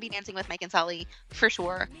doubt, gonna be dancing with Mike and Sully for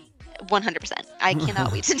sure, 100%. I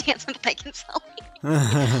cannot wait to dance with Mike and Sully.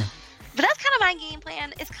 But that's kind of my game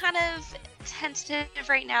plan. It's kind of tentative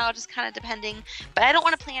right now, just kind of depending. But I don't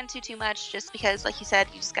want to plan too much, just because, like you said,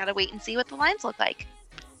 you just gotta wait and see what the lines look like.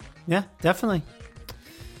 Yeah, definitely.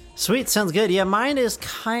 Sweet, sounds good. Yeah, mine is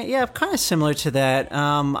kind of similar to that.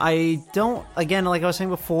 I don't, again, like I was saying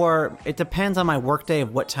before, it depends on my workday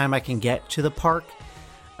of what time I can get to the park.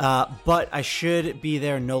 But I should be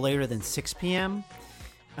there no later than 6 p.m.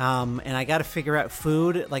 And I got to figure out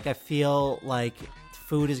food. Like, I feel like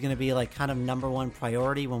food is going to be like kind of number one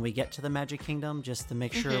priority when we get to the Magic Kingdom, just to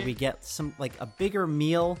make sure we get some, like, a bigger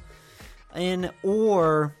meal in.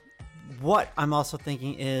 Or what I'm also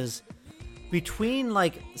thinking is between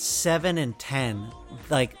like 7 and 10,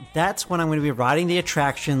 like, that's when I'm going to be riding the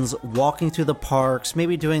attractions, walking through the parks,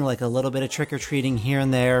 maybe doing like a little bit of trick-or-treating here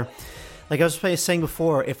and there. Like I was saying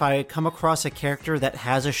before, if I come across a character that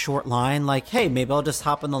has a short line, like, hey, maybe I'll just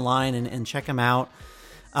hop in the line and check him out.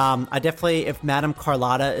 I definitely, if Madame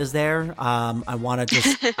Carlotta is there, I want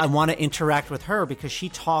to interact with her, because she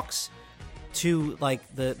talks to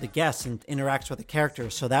like the guests and interacts with the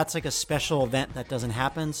characters. So that's like a special event that doesn't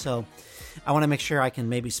happen. So I want to make sure I can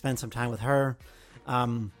maybe spend some time with her.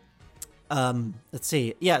 Let's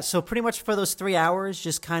see. Yeah, so pretty much for those 3 hours,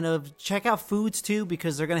 just kind of check out foods too,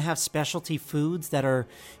 because they're going to have specialty foods that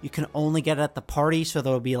you can only get at the party. So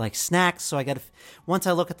there'll be like snacks. So once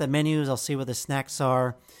I look at the menus, I'll see where the snacks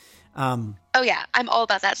are. Oh yeah, I'm all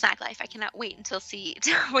about that snack life. I cannot wait to see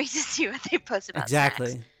what they post about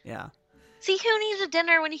exactly. Snacks. Yeah. See, who needs a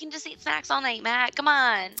dinner when you can just eat snacks all night, Matt? Come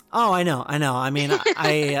on. Oh, I know. I mean,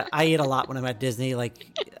 I eat a lot when I'm at Disney. Like,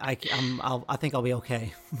 I think I'll be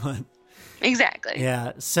okay. But exactly.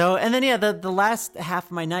 yeah. So, and then the last half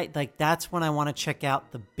of my night, like, that's when I want to check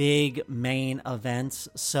out the big main events.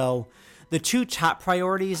 So, the two top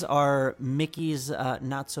priorities are Mickey's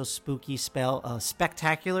Not So Spooky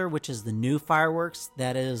Spectacular, which is the new fireworks.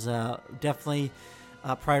 That is definitely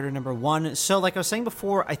priority number one. So, like I was saying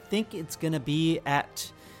before, I think it's going to be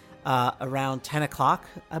at around 10 o'clock,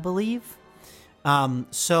 I believe.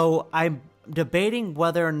 So I'm debating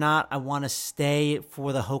whether or not I want to stay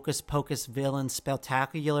for the Hocus Pocus Villain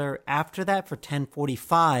Spectacular after that for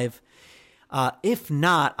 10:45. If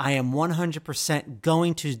not, I am 100%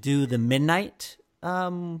 going to do the midnight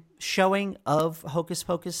showing of Hocus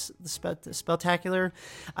Pocus the Spectacular.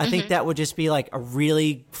 I think that would just be like a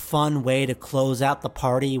really fun way to close out the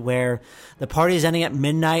party, where the party is ending at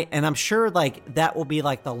midnight, and I'm sure like that will be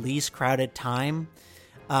like the least crowded time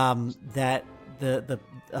that the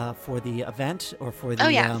for the event, or for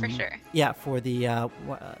the for sure. Yeah, for the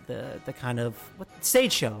kind of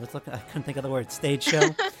stage show. I couldn't think of the word, stage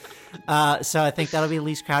show. So I think that'll be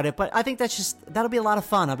least crowded, but I think that'll be a lot of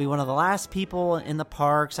fun. I'll be one of the last people in the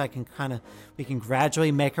parks. We can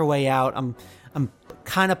gradually make our way out. I'm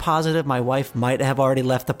kind of positive my wife might have already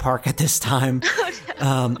left the park at this time.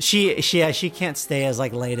 She can't stay as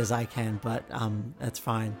like late as I can, but that's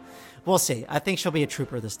fine. We'll see. I think she'll be a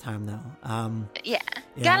trooper this time, though. Yeah.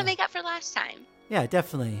 Gotta make up for last time. Yeah,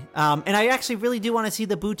 definitely. And I actually really do want to see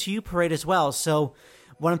the Boo to You parade as well. So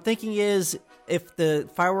what I'm thinking is, if the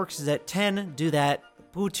fireworks is at 10, do that.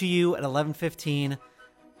 Boo to You at 11:15.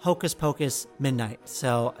 Hocus Pocus midnight.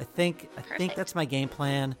 So I think that's my game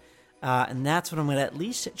plan. And that's what I'm going to at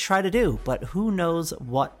least try to do. But who knows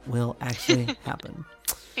what will actually happen.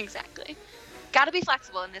 Exactly. Got to be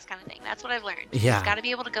flexible in this kind of thing. That's what I've learned. Yeah. Just got to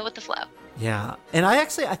be able to go with the flow. Yeah. And I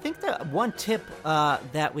think that one tip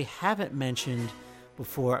that we haven't mentioned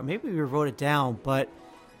before, maybe we wrote it down, but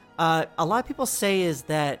a lot of people say is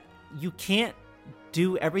that you can't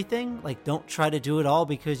do everything. Like, don't try to do it all,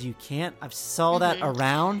 because you can't. I've saw that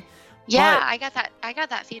around. Yeah, but I got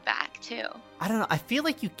that feedback too. I don't know. I feel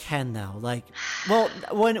like you can, though. Like, well,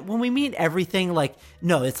 when we mean everything, like,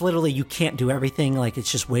 no, it's literally you can't do everything. Like,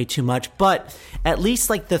 it's just way too much. But at least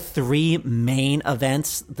like the three main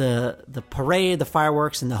events, the parade, the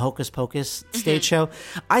fireworks, and the Hocus Pocus stage show,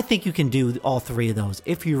 I think you can do all three of those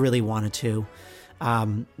if you really wanted to.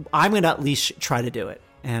 I'm going to at least try to do it,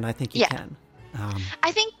 and I think you can.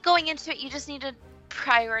 I think going into it, you just need to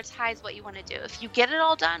prioritize what you want to do. If you get it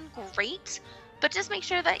all done, great. But just make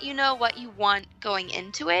sure that you know what you want going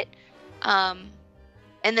into it.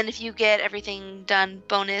 And then if you get everything done,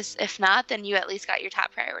 bonus. If not, then you at least got your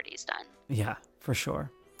top priorities done. Yeah, for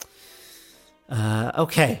sure.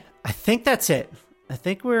 Okay, I think that's it. I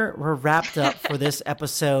think we're wrapped up for this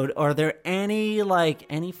episode. Are there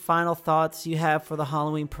any final thoughts you have for the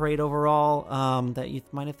Halloween parade overall that you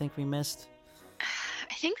might have think we missed?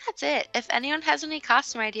 I think that's it. If anyone has any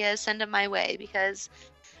costume ideas, send them my way, because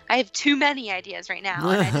I have too many ideas right now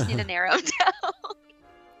and I just need to narrow them down.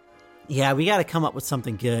 Yeah, we got to come up with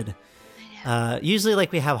something good. Usually,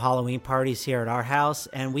 like, we have Halloween parties here at our house,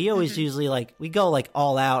 and we always usually, like, we go, like,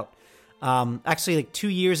 all out. Actually, like, 2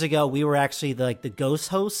 years ago, we were actually the ghost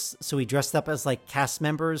hosts, so we dressed up as, like, cast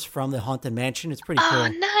members from the Haunted Mansion. It's pretty cool. Oh,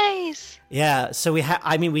 nice. Yeah, so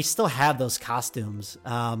we still have those costumes.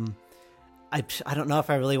 I don't know if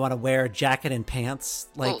I really want to wear a jacket and pants,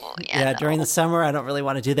 like, during the summer. I don't really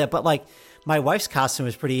want to do that, but, like, my wife's costume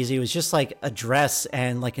was pretty easy. It was just like a dress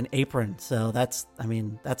and like an apron. So that's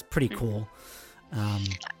pretty cool. I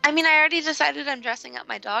already decided I'm dressing up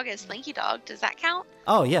my dog as Slinky Dog. Does that count?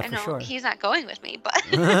 Oh yeah, I know for sure. He's not going with me, but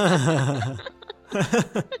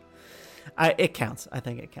it counts. I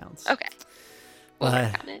think it counts. Okay.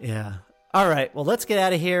 Yeah. All right. Well, let's get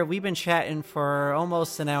out of here. We've been chatting for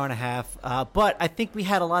almost an hour and a half, but I think we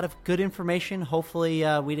had a lot of good information. Hopefully,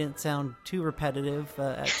 we didn't sound too repetitive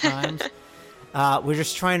at times. We're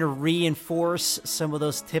just trying to reinforce some of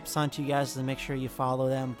those tips onto you guys to make sure you follow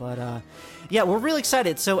them. But yeah, we're really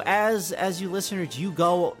excited. So as you listeners, you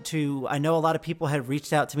go to, I know a lot of people had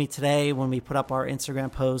reached out to me today when we put up our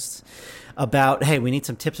Instagram posts about, hey, we need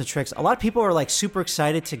some tips and tricks. A lot of people are like super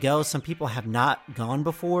excited to go. Some people have not gone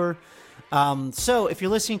before. So if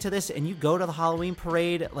you're listening to this and you go to the Halloween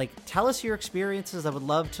parade, like, tell us your experiences. I would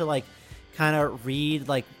love to, like, kind of read,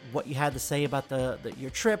 like, what you had to say about your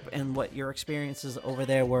trip and what your experiences over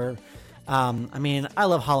there were. I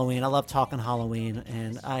love Halloween. I love talking Halloween,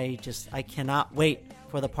 and I cannot wait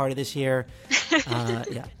for the party this year.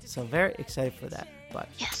 Yeah, so very excited for that. But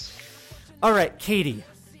yes. All right, Katie,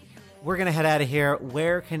 we're going to head out of here.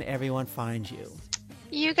 Where can everyone find you?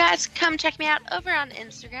 You guys come check me out over on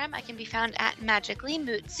Instagram. I can be found at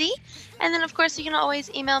magicallymootsie. And then, of course, you can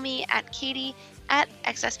always email me at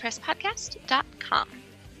katie@excesspresspodcast.com.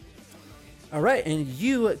 All right, and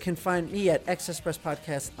you can find me at Excess Press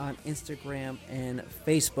Podcast on Instagram and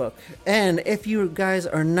Facebook. And if you guys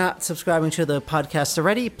are not subscribing to the podcast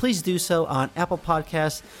already, please do so on Apple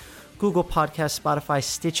Podcasts, Google Podcasts, Spotify,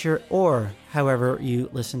 Stitcher, or however you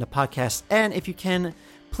listen to podcasts. And if you can,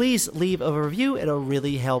 please leave a review. It'll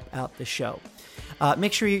really help out the show.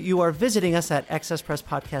 Make sure you are visiting us at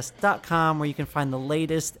excesspresspodcast.com, where you can find the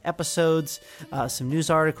latest episodes, some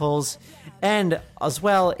news articles, and as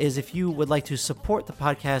well as if you would like to support the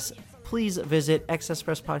podcast, please visit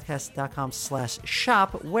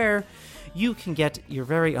excesspresspodcast.com/shop, where you can get your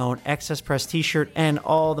very own Excess Press t-shirt, and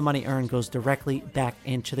all the money earned goes directly back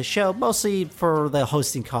into the show, mostly for the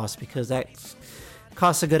hosting costs, because that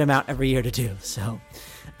costs a good amount every year to do. So,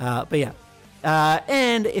 but yeah.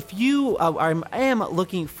 And if you I am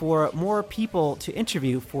looking for more people to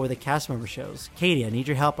interview for the cast member shows. Katie, I need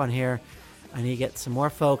your help on here. I need to get some more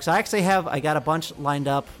folks. I got a bunch lined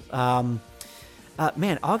up. August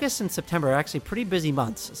and September are actually pretty busy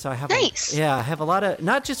months. So I have nice. I have a lot of,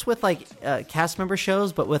 not just with like cast member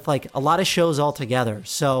shows, but with like a lot of shows all together.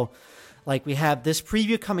 So like we have this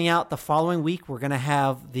preview coming out the following week. We're going to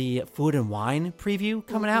have the food and wine preview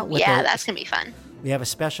coming out. That's going to be fun. We have a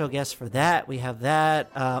special guest for that. We have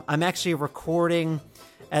that. I'm actually recording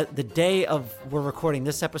at the day of we're recording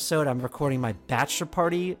this episode. I'm recording my bachelor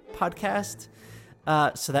party podcast.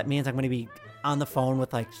 So that means I'm going to be on the phone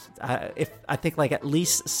with like, at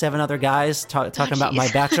least 7 other guys talking about my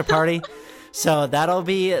bachelor party. So that'll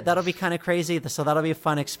be kind of crazy. So that'll be a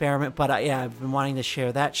fun experiment. But I've been wanting to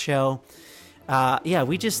share that show.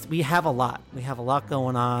 We have a lot. We have a lot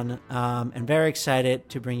going on, and very excited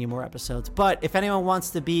to bring you more episodes. But if anyone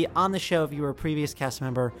wants to be on the show, if you were a previous cast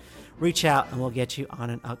member, reach out and we'll get you on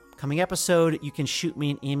an upcoming episode. You can shoot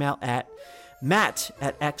me an email at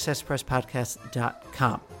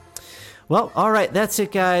matt@excesspresspodcast.com. Well, all right, that's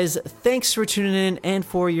it, guys. Thanks for tuning in and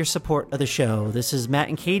for your support of the show. This is Matt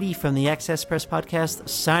and Katie from the Excess Press Podcast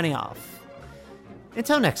signing off.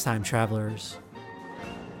 Until next time, travelers.